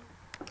 Bueno,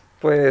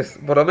 pues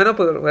por lo menos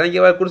podrán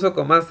llevar el curso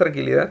con más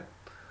tranquilidad.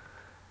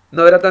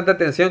 No habrá tanta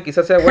tensión,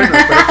 quizás sea bueno.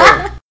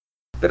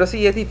 Pero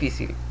sí, es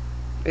difícil.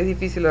 Es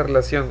difícil la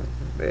relación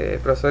de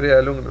profesor y de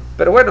alumno.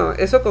 Pero bueno,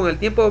 eso con el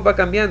tiempo va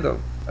cambiando.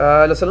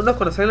 Los alumnos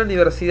cuando salen a la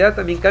universidad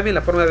también cambian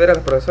la forma de ver a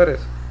los profesores.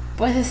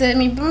 Pues desde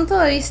mi punto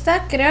de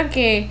vista creo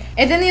que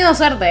he tenido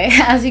suerte,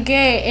 así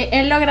que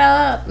he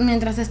logrado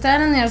mientras estaba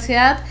en la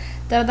universidad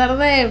tratar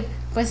de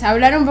pues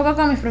hablar un poco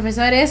con mis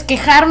profesores,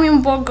 quejarme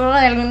un poco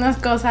de algunas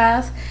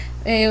cosas.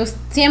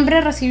 Siempre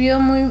he recibido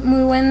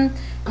muy buen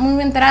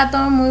trato,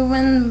 muy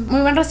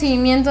buen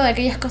recibimiento de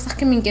aquellas cosas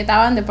que me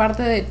inquietaban de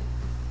parte de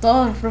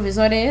todos los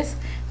profesores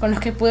con los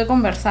que pude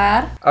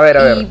conversar. A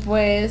ver. Y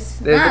pues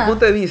desde tu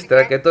punto de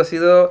vista, que tú has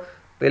sido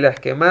de las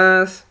que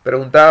más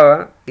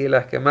preguntaba y de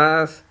las que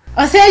más...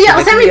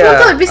 mi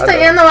punto de vista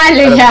ya no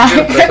vale ya.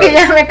 Creo que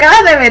ya me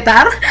acabas de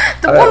vetar.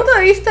 Tu punto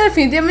de vista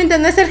definitivamente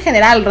no es el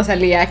general,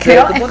 Rosalía.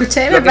 Creo,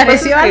 me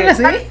pareció algo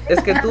así.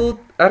 Es que tú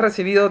has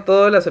recibido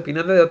todas las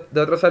opiniones de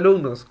otros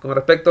alumnos con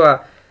respecto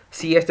a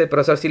si este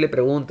profesor sí le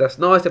preguntas,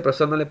 no, a este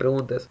profesor no le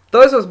preguntas.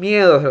 Todos esos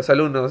miedos de los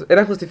alumnos,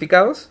 ¿eran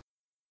justificados?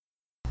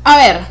 A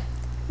ver,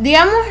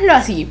 digámoslo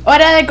así,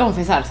 hora de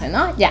confesarse,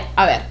 ¿no? Ya,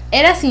 a ver,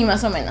 era así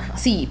más o menos.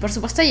 Sí, por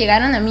supuesto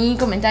llegaron a mí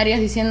comentarios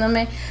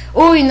diciéndome,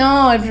 uy,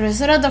 no, el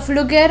profesor Otto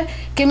Fluker,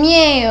 qué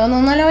miedo,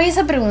 no le vayas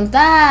a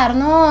preguntar,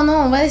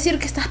 no, va a decir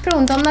que estás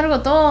preguntando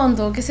algo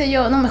tonto, qué sé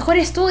yo, no, mejor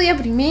estudia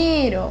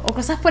primero, o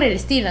cosas por el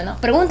estilo, ¿no?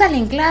 Pregúntale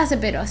en clase,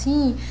 pero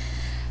así.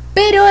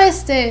 Pero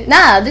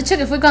nada, de hecho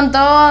que fui con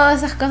todas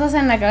esas cosas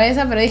en la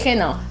cabeza, pero dije,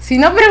 no, si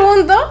no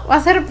pregunto, va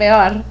a ser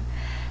peor.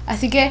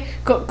 Así que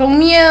con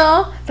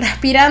miedo,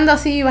 respirando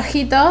así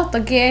bajito,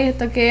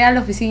 toqué a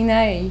la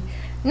oficina y...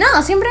 No,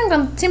 siempre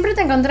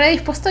te encontré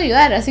dispuesto a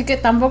ayudar, así que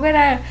tampoco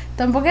era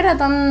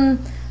tan...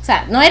 O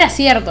sea, no era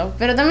cierto,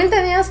 pero también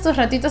tenías tus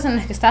ratitos en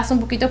los que estabas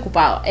un poquito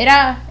ocupado.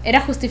 Era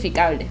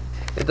justificable.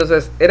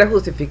 Entonces, ¿era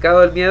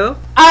justificado el miedo?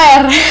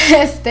 A ver,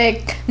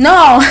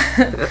 no,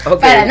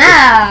 para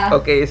nada.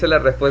 Ok, esa es la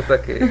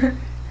respuesta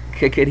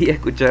que quería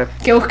escuchar.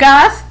 ¿Qué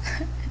buscabas?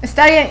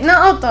 Está bien.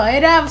 No, Otto,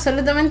 era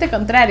absolutamente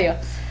contrario.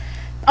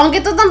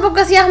 Aunque tú tampoco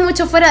hacías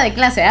mucho fuera de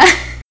clase, ¿ah?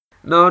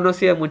 No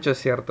hacía mucho, es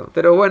cierto.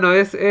 Pero bueno,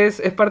 es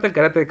parte del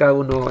carácter de cada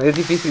uno. Es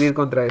difícil ir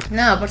contra eso.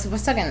 No, por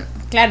supuesto que no.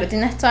 Claro,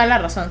 tienes toda la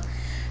razón.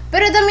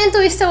 Pero también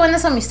tuviste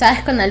buenas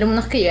amistades con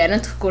alumnos que llevaron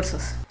tus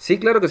cursos. Sí,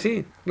 claro que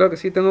sí.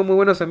 Tengo muy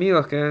buenos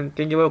amigos que han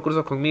llevado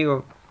cursos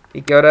conmigo.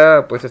 Y que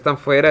ahora pues están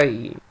fuera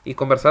y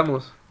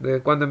conversamos. ¿De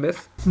cuando en vez?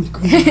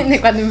 De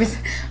cuando en vez.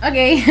 Ok.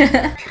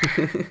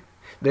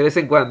 De vez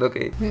en cuando, ok.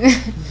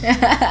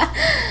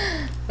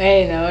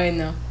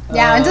 Bueno.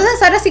 Ya, entonces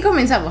ahora sí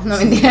comenzamos, no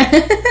mentira.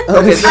 Ok,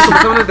 entonces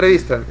comenzamos la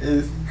entrevista.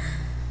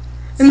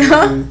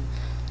 ¿No?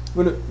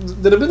 Bueno,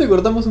 de repente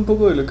cortamos un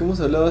poco de lo que hemos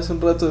hablado hace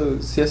un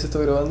rato, si ya se está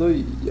grabando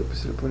y ya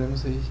pues lo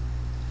ponemos ahí.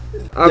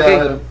 Ok, Ya,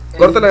 bueno,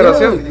 corta la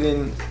grabación.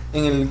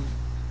 En el...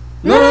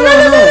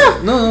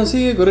 No,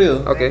 sigue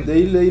corrido. Ok. De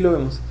ahí lo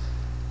vemos.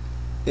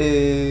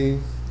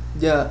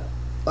 Ya,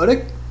 ahora,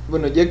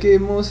 bueno, ya que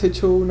hemos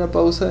hecho una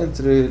pausa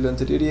entre lo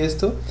anterior y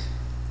esto,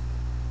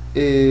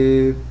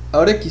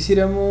 ahora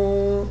quisiera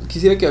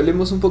que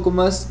hablemos un poco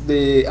más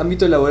de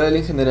ámbito laboral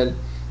en general.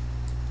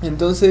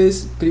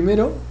 Entonces,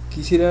 primero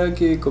quisiera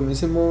que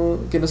comencemos,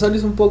 que nos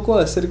hables un poco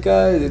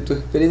acerca de tu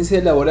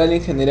experiencia laboral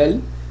en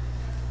general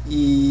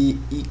y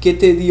qué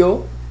te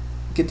dio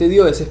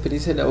esa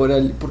experiencia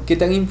laboral, por qué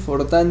tan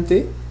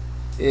importante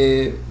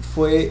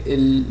fue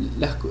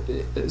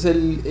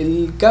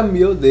el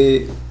cambio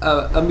de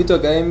ámbito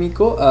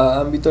académico a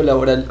ámbito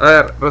laboral. A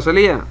ver,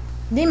 Rosalía,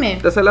 Dime.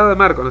 estás al lado de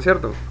Marco, ¿no es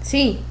cierto?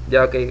 Sí.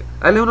 Ya, ok.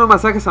 Hazle unos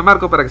masajes a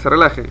Marco para que se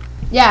relaje.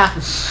 Ya.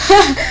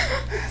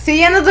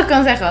 Siguiendo tus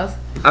consejos.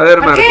 A ver,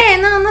 ¿Por Marco.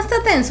 qué? No está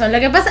tenso. Lo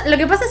que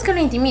pasa es que lo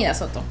intimidas,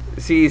 Soto.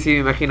 Sí, me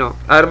imagino.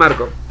 A ver,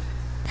 Marco,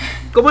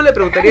 ¿cómo le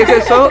preguntarías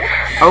eso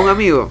a un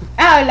amigo?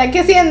 Habla,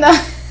 ¿qué haciendo?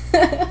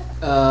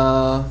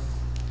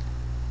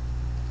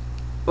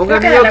 Un Creo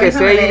que amigo de la que misma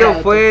se ha manera ido que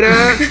tú. fuera,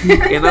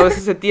 que no ves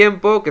ese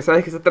tiempo, que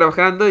sabes que está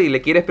trabajando y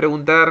le quieres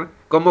preguntar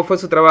cómo fue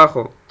su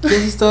trabajo. ¿Qué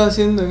has estado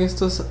haciendo en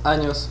estos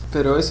años?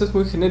 Pero eso es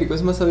muy genérico,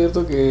 es más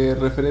abierto que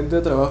referente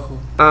a trabajo.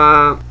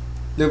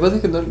 Lo que pasa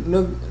es que no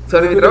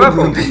 ¿Sobre mi creo que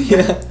trabajo? me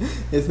preguntaría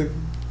eso.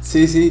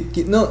 Sí.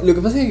 No, lo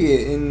que pasa es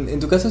que en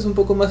tu caso es un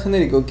poco más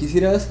genérico.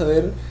 Quisiera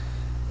saber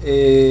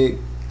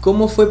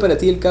cómo fue para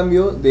ti el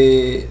cambio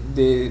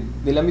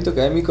del ámbito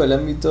académico al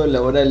ámbito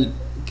laboral.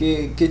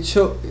 ¿Qué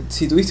shock?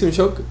 Si tuviste un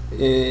shock.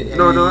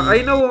 No,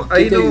 ahí no hubo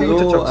 ¿qué te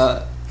mucho ayudó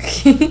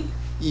shocks.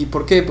 ¿Y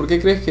por qué? ¿Por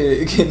qué crees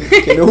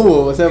que no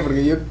hubo? O sea,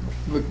 porque yo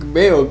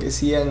veo que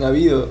sí han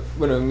habido.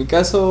 Bueno, en mi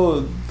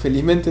caso,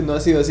 felizmente no ha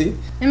sido así.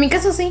 En mi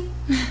caso sí.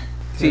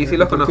 Sí, sí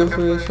los ¿Por conozco. qué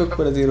fue el shock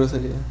para ti,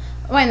 Rosalía?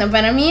 Bueno,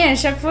 para mí el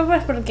shock fue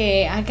pues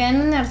porque acá en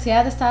la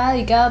universidad estaba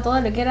dedicada a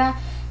todo lo que era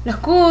los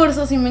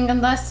cursos y me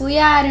encantaba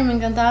estudiar y me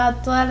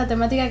encantaba toda la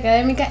temática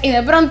académica y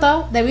de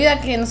pronto, debido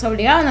a que nos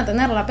obligaban a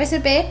tener la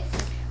PSP,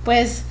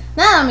 pues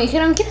nada, me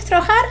dijeron, ¿quieres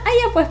trabajar? Ah,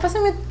 ya, pues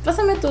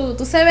pásame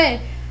tu CV.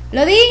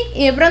 Lo di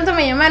y de pronto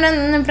me llamaron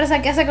a una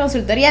empresa que hace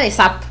consultoría de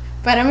SAP.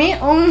 Para mí,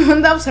 un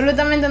mundo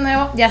absolutamente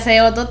nuevo. Ya sé,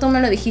 Otto, tú me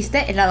lo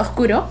dijiste, el lado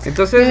oscuro.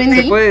 Entonces,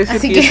 ¿se puede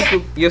decir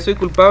que yo soy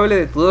culpable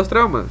de tus dos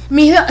traumas?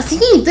 Sí,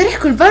 tú eres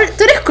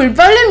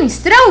culpable de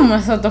mis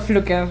traumas, Otto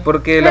Fluker.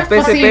 Porque las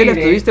PSP las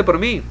tuviste por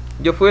mí.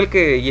 Yo fui el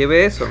que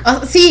llevé eso.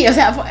 Sí, o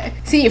sea,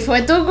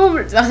 fue tu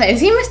culpa. O sea,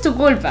 encima es tu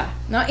culpa,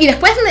 ¿no? Y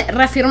después me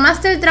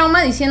reafirmaste el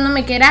trauma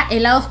diciéndome que era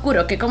el lado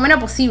oscuro. Que cómo era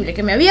posible,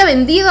 que me había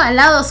vendido al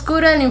lado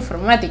oscuro de la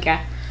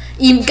informática.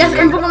 Y casi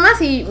un poco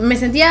más y me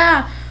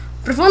sentía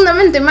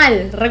profundamente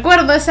mal.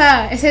 Recuerdo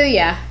ese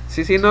día.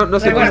 Sí, ¿no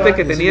sentiste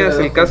que tenías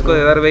el casco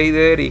de Darth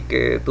Vader y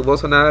que tu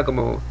voz sonaba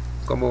como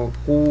con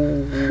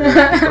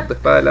tu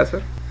espada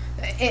láser?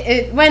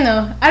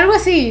 Bueno, algo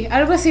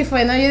así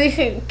fue, ¿no? Yo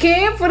dije,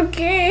 ¿qué? ¿Por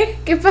qué?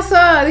 ¿Qué pasó?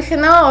 Dije,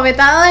 no,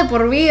 vetada de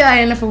por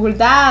vida en la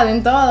facultad,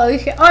 en todo.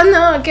 Dije, oh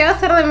no, ¿qué va a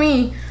hacer de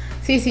mí?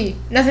 Sí,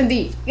 lo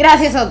sentí.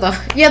 Gracias, Otto.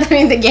 Yo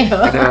también te quiero.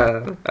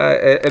 Nada.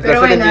 El pero placer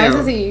bueno, es mío.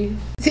 eso sí.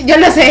 Sí, yo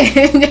lo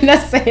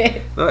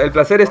sé. No, el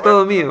placer es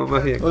todo mío,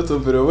 más bien.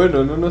 Otto, pero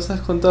bueno, no nos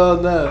has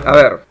contado nada. A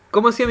ver,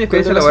 ¿cómo ha sido mi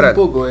experiencia laboral? Un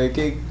poco,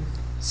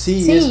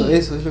 Sí,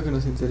 eso es lo que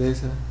nos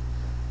interesa.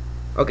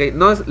 Ok,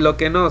 no es lo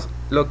que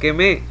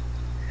me...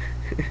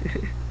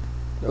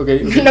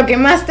 Okay. ¿Lo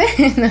quemaste?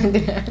 No,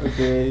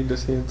 ok, lo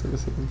siento.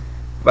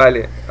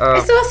 Vale.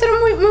 Esto va a ser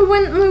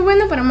muy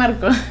bueno para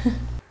Marco.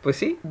 Pues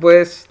sí,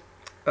 pues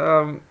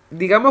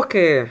digamos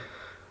que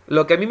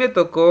lo que a mí me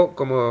tocó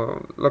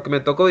lo que me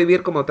tocó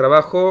vivir como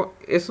trabajo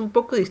es un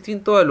poco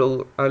distinto a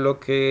lo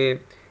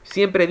que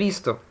siempre he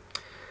visto.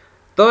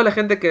 Toda la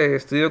gente que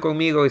estudió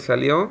conmigo y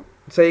salió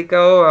se ha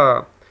dedicado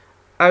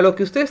a lo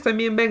que ustedes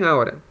también ven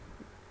ahora.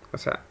 O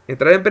sea,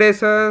 entrar a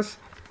empresas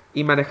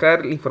y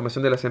manejar la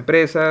información de las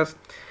empresas,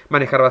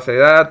 manejar base de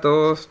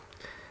datos,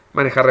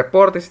 manejar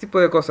reportes, ese tipo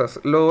de cosas.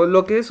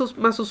 Lo que es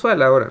más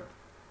usual ahora.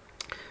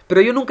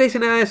 Pero yo nunca hice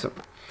nada de eso.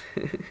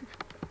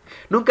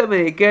 Nunca me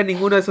dediqué a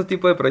ninguno de esos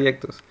tipos de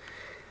proyectos.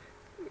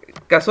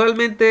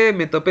 Casualmente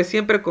me topé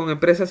siempre con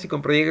empresas y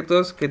con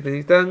proyectos que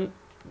necesitan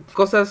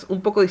cosas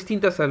un poco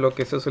distintas a lo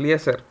que se solía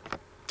hacer.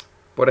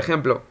 Por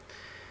ejemplo,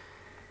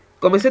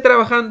 comencé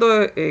trabajando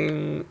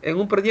en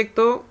un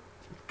proyecto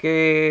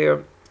que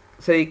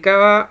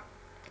estaba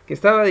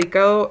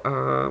dedicado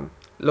a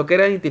lo que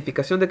era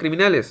identificación de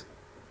criminales.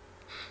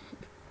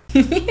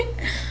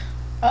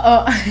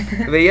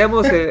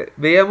 Veíamos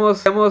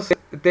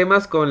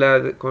temas con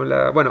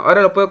la bueno,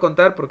 ahora lo puedo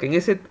contar porque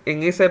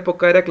en esa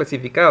época era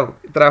clasificado.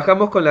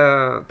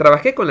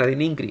 Trabajé con la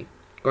DININCRI,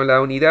 con la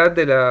unidad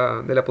de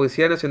la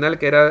Policía Nacional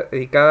que era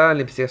dedicada a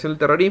la investigación del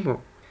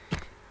terrorismo.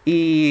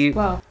 Y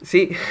wow.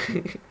 Sí.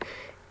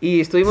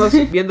 Y estuvimos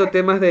viendo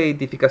temas de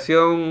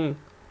identificación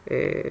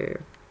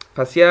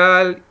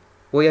facial,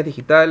 huellas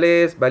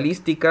digitales,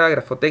 balística,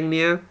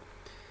 grafotecnia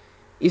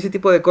y ese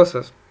tipo de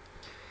cosas.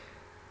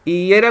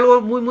 Y era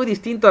algo muy muy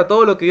distinto a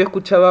todo lo que yo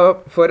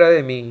escuchaba fuera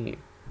de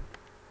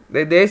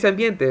ese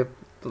ambiente,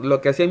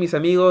 lo que hacían mis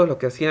amigos, lo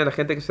que hacían la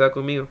gente que estudiaba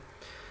conmigo.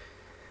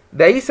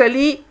 De ahí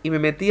salí y me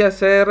metí a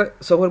hacer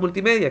software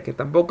multimedia, que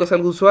tampoco es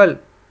algo usual,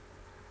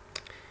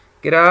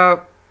 que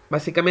era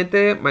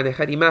básicamente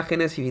manejar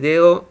imágenes y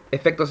video,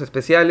 efectos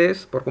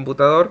especiales por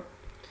computador,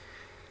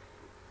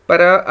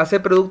 para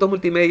hacer productos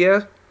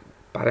multimedia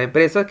para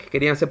empresas que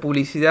querían hacer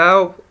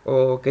publicidad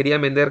o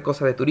querían vender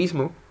cosas de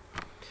turismo.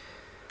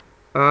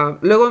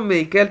 Luego me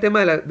dediqué al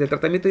tema del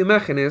tratamiento de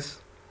imágenes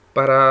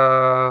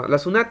para la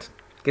SUNAT,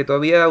 que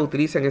todavía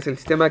utilizan, es el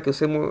sistema que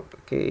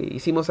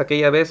hicimos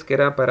aquella vez, que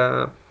era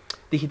para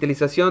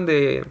digitalización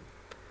de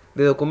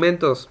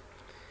documentos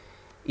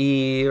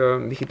y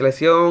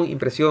digitalización,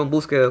 impresión,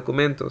 búsqueda de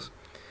documentos.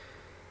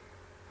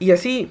 Y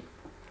así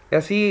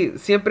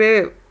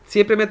siempre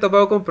me he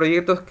topado con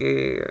proyectos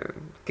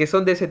que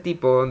son de ese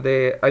tipo,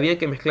 donde había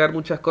que mezclar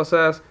muchas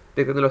cosas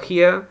de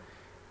tecnología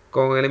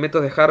con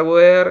elementos de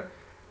hardware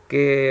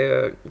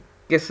que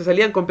se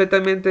salían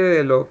completamente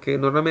de lo que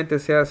normalmente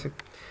se hace.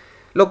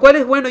 Lo cual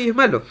es bueno y es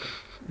malo.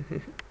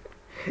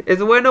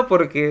 Es bueno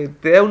porque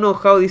te da un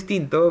know-how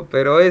distinto,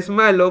 pero es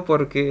malo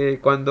porque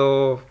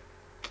cuando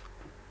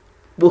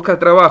buscas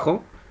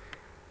trabajo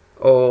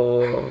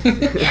o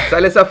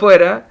sales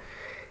afuera,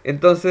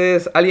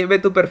 entonces alguien ve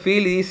tu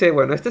perfil y dice,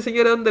 bueno, ¿este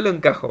señor a dónde lo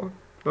encajo?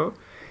 ¿No?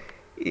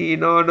 Y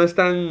no es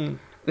tan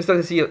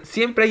sencillo.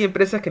 Siempre hay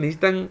empresas que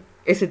necesitan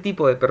ese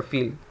tipo de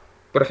perfil.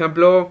 Por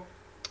ejemplo,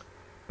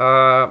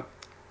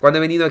 cuando he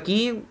venido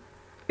aquí,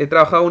 he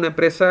trabajado en una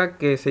empresa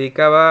que se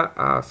dedicaba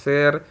a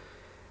hacer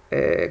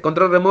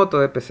control remoto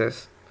de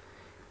PCs.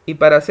 Y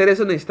para hacer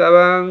eso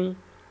necesitaban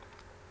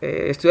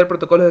estudiar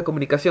protocolos de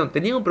comunicación.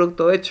 Tenían un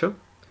producto hecho,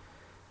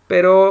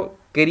 pero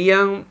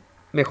querían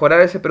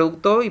mejorar ese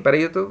producto y para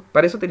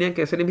eso tenían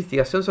que hacer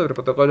investigación sobre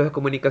protocolos de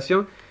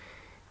comunicación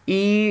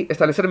y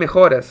establecer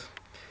mejoras.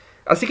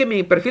 Así que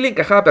mi perfil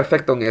encajaba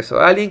perfecto en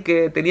eso. Alguien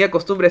que tenía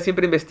costumbre de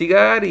siempre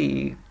investigar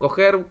y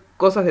coger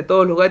cosas de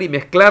todos lugares y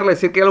mezclarlas,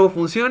 decir que algo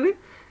funcione.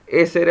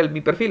 Ese era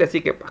mi perfil,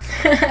 así que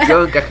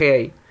yo encajé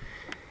ahí.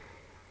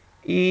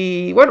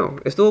 Y bueno,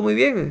 estuvo muy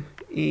bien.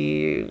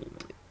 Y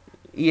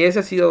esa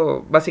ha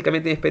sido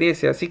básicamente mi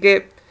experiencia. Así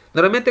que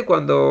normalmente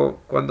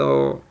cuando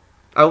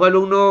a un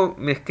alumno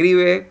me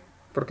escribe,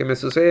 porque me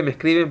sucede, me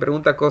escribe, me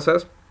pregunta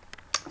cosas,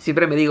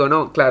 siempre me digo,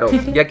 no, claro,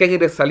 ya que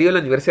han salido de la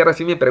universidad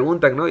recién me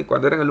preguntan, ¿no? Y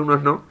cuando eran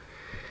alumnos no.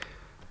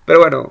 Pero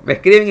bueno, me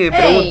escriben y me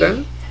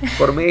preguntan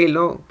por mail,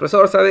 ¿no?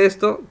 Profesor, ¿sabe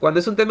esto? Cuando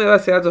es un tema de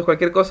base de datos,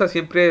 cualquier cosa,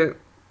 siempre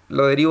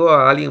lo derivo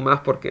a alguien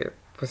más porque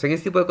pues en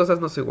este tipo de cosas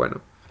no soy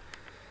bueno.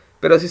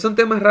 Pero si son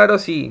temas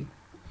raros, sí,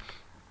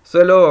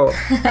 suelo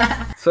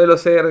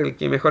ser el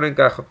que mejor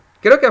encajo.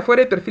 Creo que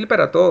afuera hay perfil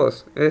para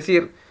todos. Es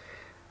decir,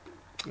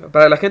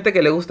 para la gente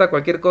que le gusta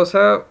cualquier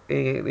cosa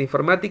de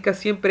informática,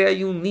 siempre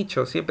hay un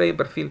nicho, siempre hay un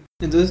perfil.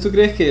 Entonces, ¿tú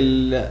crees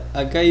que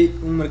acá hay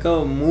un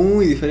mercado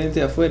muy diferente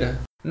de afuera?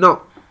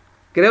 No,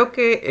 creo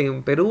que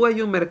en Perú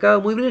hay un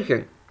mercado muy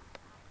virgen.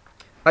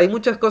 Hay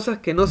muchas cosas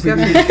que no se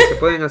hacen y que se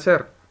pueden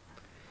hacer.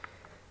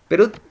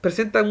 Perú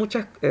presenta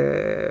muchas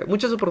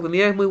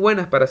oportunidades muy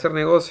buenas para hacer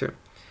negocio.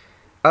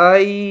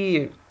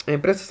 Hay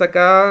empresas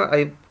acá,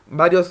 hay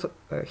varios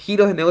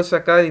giros de negocio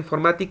acá de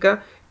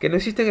informática que no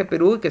existen en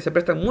Perú y que se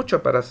prestan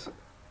mucho para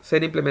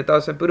ser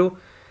implementados en Perú.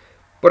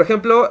 Por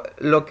ejemplo,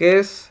 lo que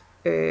es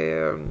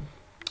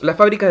las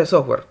fábricas de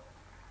software.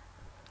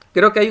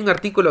 Creo que hay un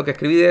artículo que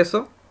escribí de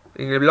eso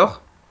en el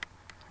blog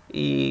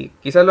y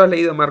quizás lo has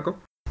leído, Marco.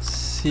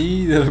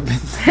 Sí, de repente.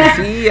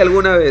 Sí,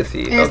 alguna vez,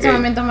 sí. En este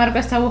momento Marco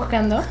está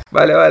buscando.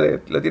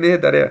 Vale, lo tienes de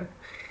tarea.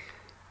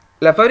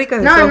 Las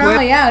fábricas de software...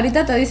 No, ya,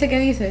 ahorita te dice qué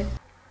dice.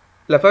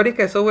 La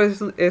fábrica de software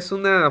es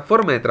una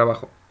forma de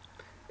trabajo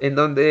en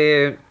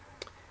donde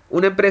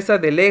una empresa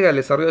delega el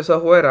desarrollo de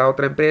software a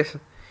otra empresa.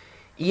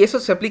 Y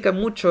eso se aplica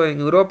mucho en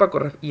Europa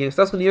y en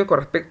Estados Unidos con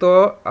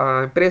respecto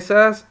a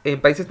empresas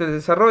en países de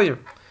desarrollo.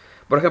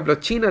 Por ejemplo,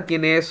 China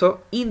tiene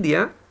eso,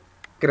 India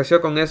creció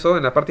con eso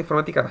en la parte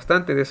informática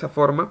bastante de esa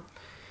forma.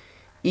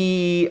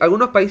 Y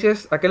algunos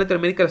países acá en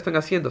Latinoamérica lo están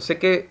haciendo. Sé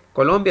que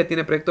Colombia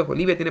tiene proyectos,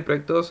 Bolivia tiene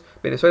proyectos,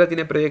 Venezuela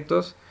tiene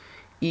proyectos.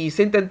 Y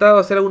se ha intentado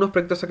hacer algunos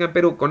proyectos acá en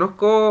Perú.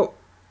 Conozco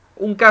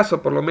un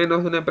caso, por lo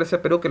menos, de una empresa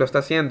de Perú que lo está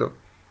haciendo.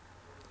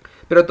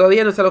 Pero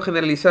todavía no es algo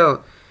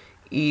generalizado.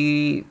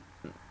 Y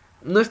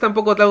no es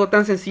tampoco algo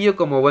tan sencillo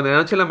como, bueno, de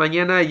la noche a la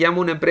mañana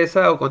llamo a una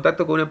empresa o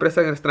contacto con una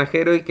empresa en el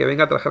extranjero y que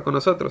venga a trabajar con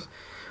nosotros.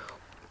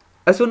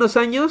 Hace unos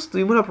años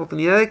tuvimos la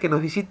oportunidad de que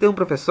nos visite un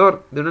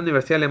profesor de una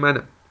universidad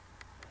alemana.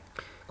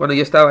 Cuando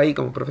yo estaba ahí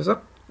como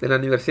profesor de la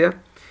universidad.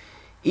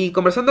 Y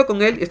conversando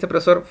con él, este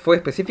profesor fue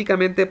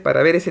específicamente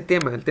para ver ese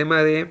tema, el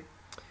tema de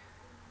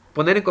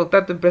poner en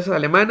contacto empresas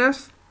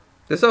alemanas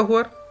de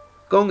software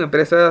con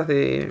empresas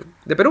de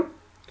Perú.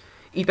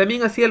 Y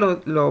también hacía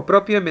lo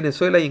propio en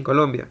Venezuela y en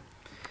Colombia.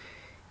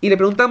 Y le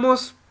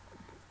preguntamos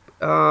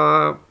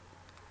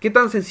qué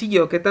tan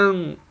sencillo, qué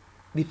tan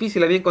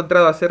difícil había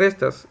encontrado hacer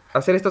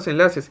estos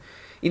enlaces.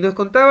 Y nos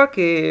contaba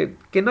que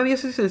no había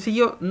sido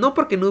sencillo, no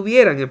porque no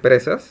hubieran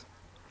empresas,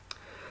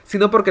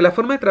 sino porque la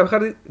forma de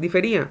trabajar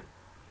difería.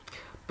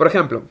 Por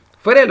ejemplo,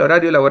 fuera del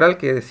horario laboral,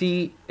 que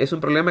sí es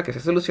un problema que se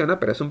soluciona,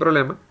 pero es un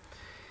problema,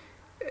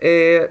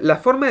 la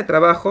forma de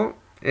trabajo,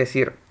 es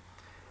decir,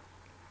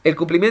 el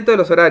cumplimiento de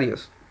los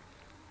horarios,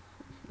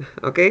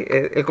 ¿okay?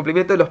 El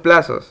cumplimiento de los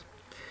plazos,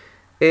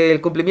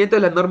 el cumplimiento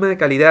de las normas de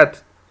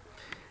calidad,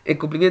 el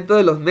cumplimiento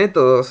de los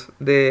métodos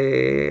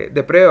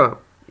de prueba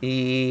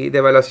y de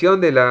evaluación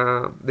de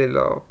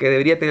lo que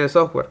debería tener el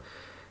software.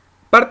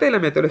 Parte de la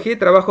metodología de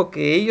trabajo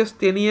que ellos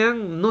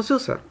tenían no se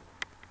usa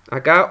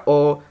acá,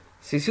 o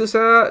si se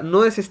usa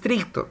no es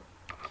estricto.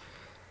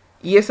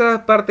 Y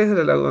esa parte es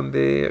de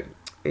donde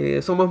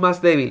somos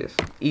más débiles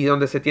y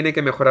donde se tiene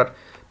que mejorar.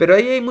 Pero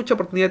ahí hay mucha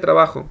oportunidad de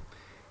trabajo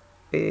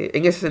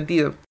en ese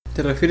sentido.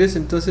 ¿Te refieres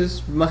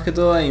entonces más que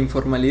todo a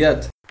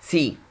informalidad?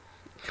 Sí,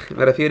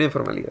 me refiero a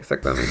informalidad,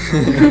 exactamente.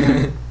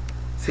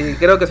 Sí,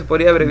 creo que se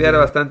podría abreviar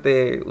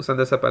bastante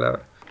usando esa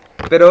palabra.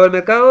 Pero el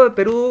mercado de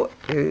Perú,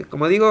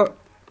 como digo,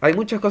 hay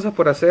muchas cosas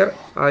por hacer,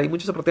 hay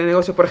muchas oportunidades de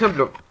negocio. Por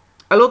ejemplo,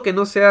 algo que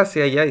no se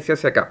hace allá y se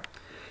hace acá.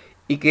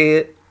 Y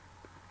que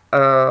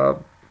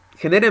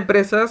genera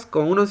empresas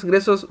con unos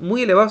ingresos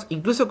muy elevados,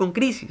 incluso con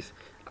crisis.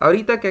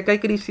 Ahorita que acá hay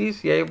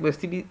crisis y hay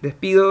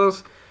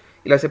despidos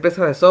y las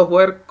empresas de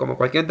software, como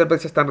cualquier otra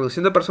empresa, están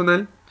reduciendo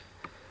personal.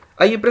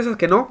 Hay empresas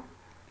que no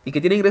y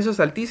que tienen ingresos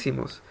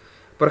altísimos.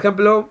 Por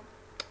ejemplo,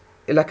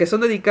 las que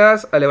son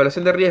dedicadas a la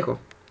evaluación de riesgo.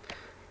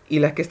 Y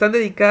las que están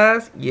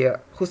dedicadas, y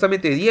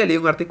justamente hoy día leí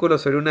un artículo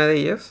sobre una de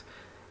ellas,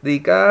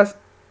 dedicadas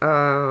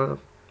a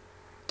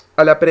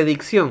la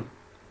predicción.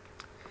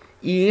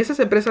 Y esas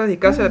empresas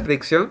dedicadas a la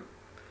predicción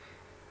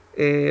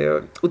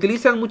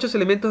utilizan muchos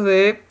elementos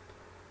de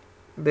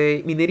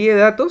minería de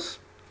datos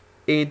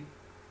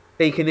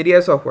e ingeniería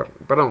de software,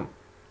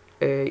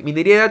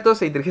 minería de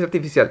datos e inteligencia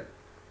artificial.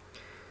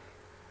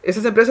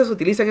 Esas empresas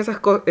utilizan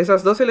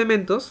esos dos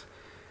elementos,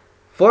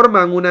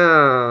 forman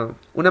una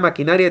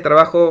maquinaria de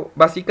trabajo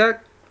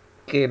básica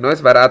que no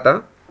es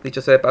barata,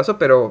 dicho sea de paso,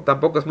 pero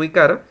tampoco es muy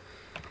cara.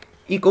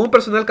 Y con un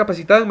personal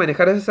capacitado en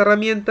manejar esas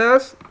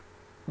herramientas,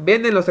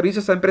 venden los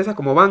servicios a empresas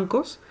como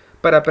bancos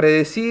para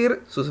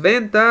predecir sus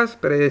ventas,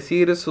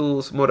 predecir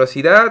su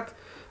morosidad,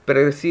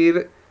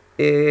 predecir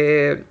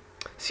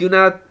si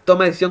una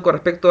toma de decisión con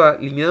respecto a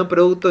eliminar un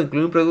producto,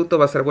 incluir un producto,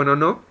 va a ser bueno o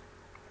no.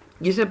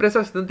 Y esas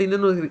empresas están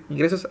teniendo unos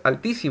ingresos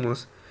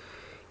altísimos.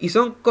 Y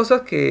son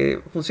cosas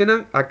que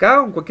funcionan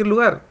acá o en cualquier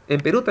lugar. En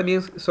Perú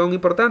también son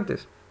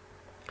importantes.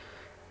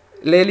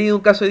 Le he leído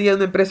un caso de día de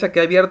una empresa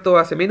que ha abierto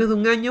hace menos de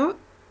un año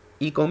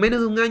y con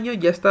menos de un año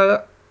ya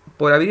está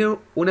por abrir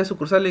una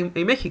sucursal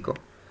en México.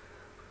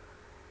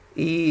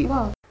 Y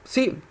Wow.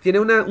 sí, tiene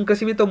un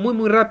crecimiento muy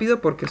muy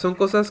rápido porque son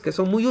cosas que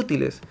son muy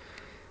útiles.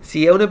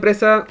 Si a una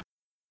empresa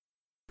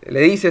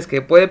le dices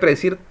que puede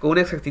predecir con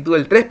una exactitud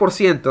del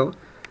 3%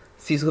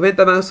 si sus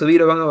ventas van a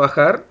subir o van a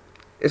bajar,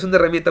 es una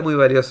herramienta muy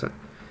valiosa.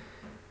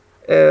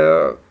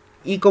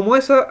 Y como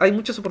esa, hay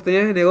muchas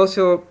oportunidades de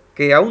negocio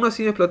que aún no han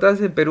sido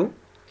explotadas en Perú.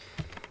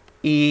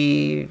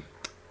 Y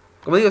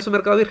como digo, es un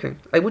mercado virgen.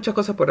 Hay muchas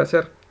cosas por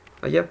hacer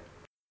allá.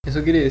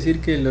 Eso quiere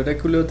decir que el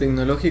oráculo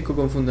tecnológico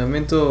con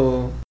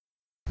fundamento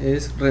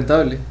es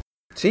rentable.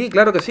 Sí,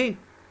 claro que sí.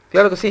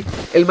 Claro que sí.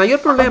 El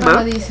mayor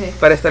problema Dice.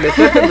 para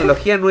establecer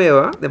tecnología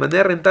nueva de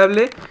manera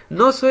rentable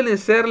no suelen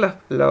ser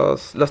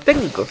los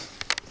técnicos,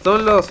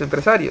 son los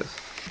empresarios.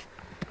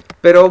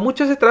 Pero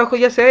mucho de ese trabajo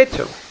ya se ha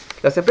hecho.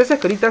 Las empresas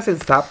que ahorita hacen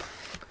SAP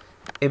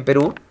en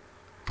Perú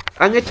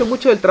han hecho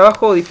mucho del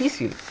trabajo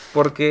difícil,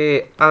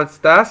 porque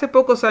hasta hace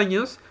pocos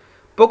años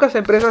pocas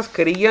empresas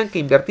creían que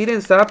invertir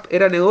en SAP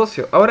era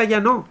negocio. Ahora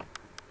ya no.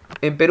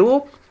 En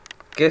Perú,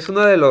 que es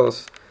uno de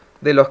los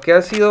que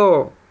ha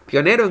sido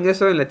pionero en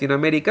eso en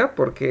Latinoamérica,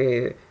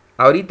 porque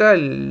ahorita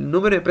el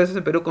número de empresas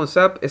en Perú con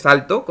SAP es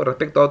alto con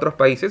respecto a otros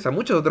países, a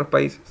muchos otros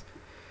países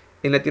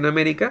en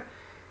Latinoamérica.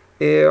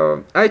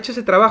 Ha hecho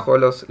ese trabajo.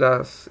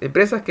 Las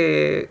empresas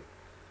que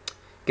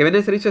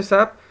venden servicios de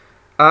SAP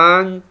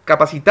han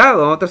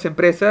capacitado a otras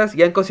empresas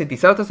y han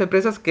concientizado a otras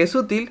empresas que es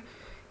útil,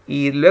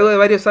 y luego de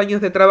varios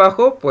años de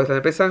trabajo, pues las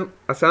empresas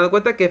se han dado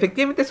cuenta que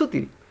efectivamente es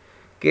útil,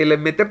 que el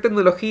meter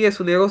tecnología en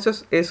sus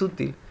negocios es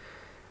útil.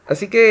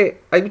 Así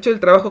que hay mucho del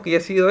trabajo que ya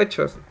ha sido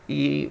hecho,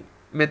 y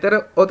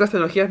meter otras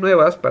tecnologías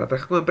nuevas para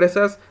trabajar con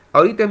empresas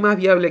ahorita es más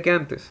viable que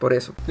antes, por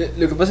eso.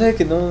 Lo que pasa es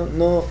que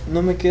no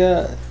me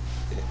queda...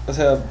 O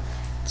sea,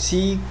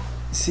 sí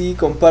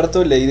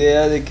comparto la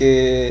idea de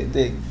que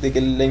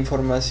la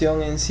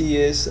información en sí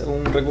es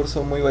un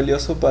recurso muy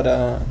valioso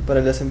para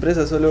las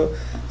empresas,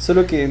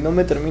 solo que no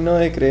me termino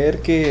de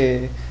creer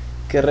que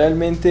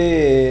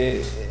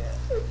realmente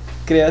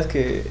creas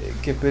que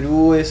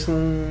Perú es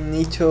un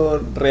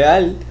nicho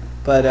real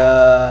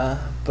para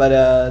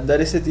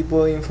dar ese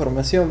tipo de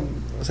información.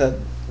 O sea,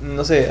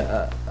 no sé,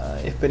 a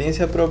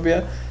experiencia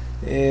propia,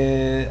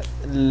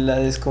 la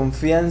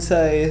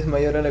desconfianza es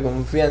mayor a la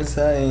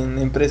confianza en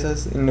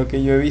empresas, en lo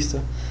que yo he visto.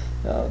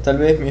 No, tal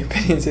vez mi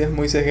experiencia es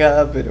muy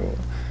sesgada, pero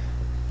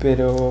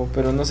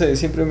no sé,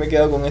 siempre me he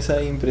quedado con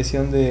esa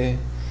impresión de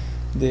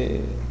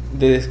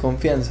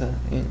desconfianza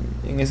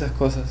en esas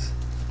cosas.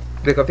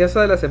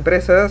 Desconfianza de las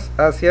empresas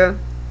hacia...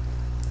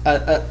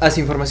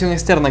 Hacia información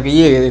externa que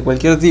llegue de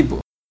cualquier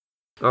tipo.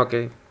 Ok.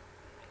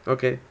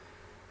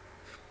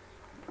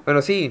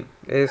 Bueno, sí,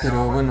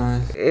 Pero bueno,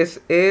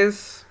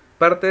 es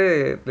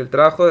parte del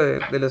trabajo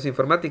de los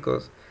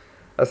informáticos.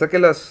 Hacer que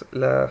las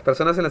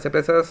personas en las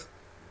empresas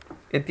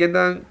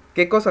entiendan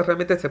qué cosas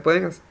realmente se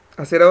pueden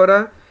hacer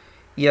ahora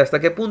y hasta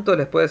qué punto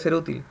les puede ser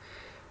útil.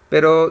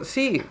 Pero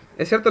sí,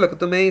 es cierto lo que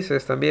tú me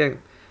dices también.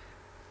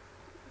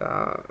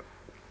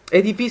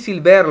 Es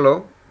difícil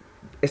verlo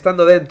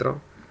estando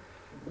dentro,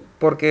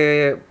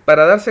 porque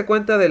para darse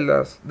cuenta de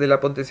la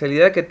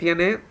potencialidad que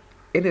tiene,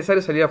 es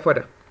necesario salir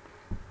afuera.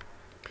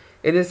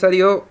 Es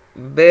necesario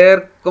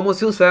ver cómo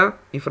se usa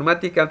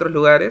informática en otros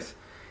lugares.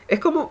 Es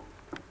como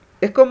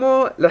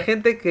la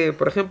gente que,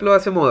 por ejemplo,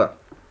 hace moda,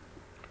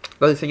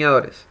 los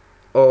diseñadores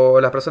o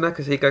las personas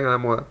que se dedican a la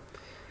moda.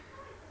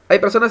 Hay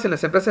personas en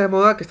las empresas de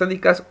moda que están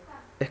dedicadas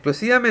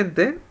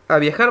exclusivamente a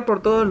viajar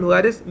por todos los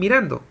lugares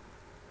mirando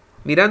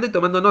y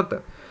tomando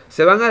nota.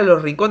 Se van a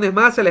los rincones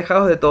más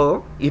alejados de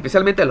todo, y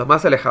especialmente a los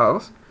más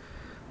alejados,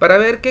 para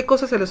ver qué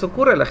cosas se les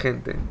ocurre a la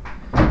gente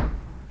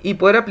y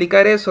poder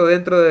aplicar eso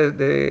dentro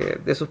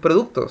de sus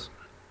productos.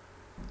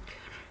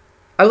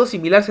 Algo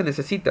similar se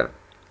necesita,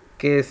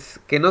 que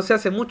no se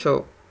hace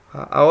mucho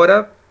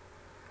ahora,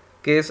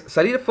 que es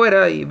salir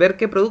fuera y ver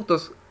qué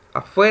productos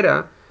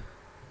afuera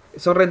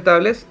son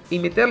rentables y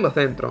meterlos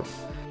dentro.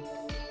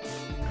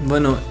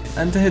 bueno,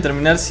 antes de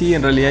terminar, sí,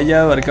 en realidad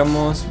ya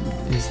abarcamos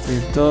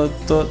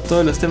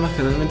todos los temas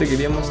que realmente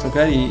queríamos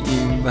tocar y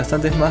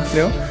bastantes más,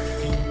 creo.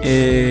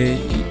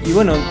 Y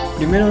bueno,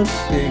 primero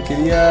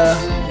quería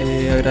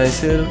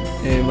agradecer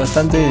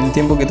bastante el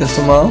tiempo que te has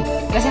tomado.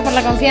 Gracias por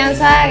la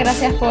confianza,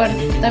 gracias por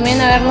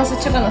también habernos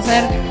hecho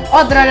conocer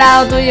otro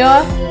lado tuyo.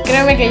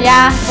 Créeme que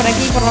ya por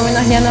aquí por lo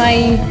menos ya no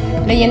hay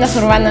leyendas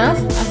urbanas,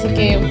 así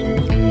que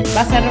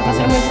va a ser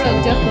muy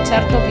productivo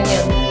escuchar tu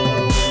opinión.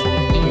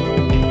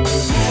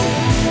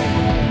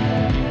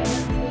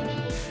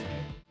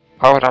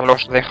 Ahora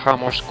los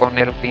dejamos con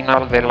el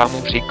final de la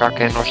música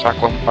que nos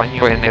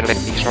acompañó en el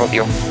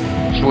episodio.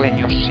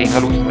 Sueños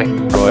sin luz de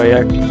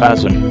Projekt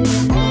Fasen.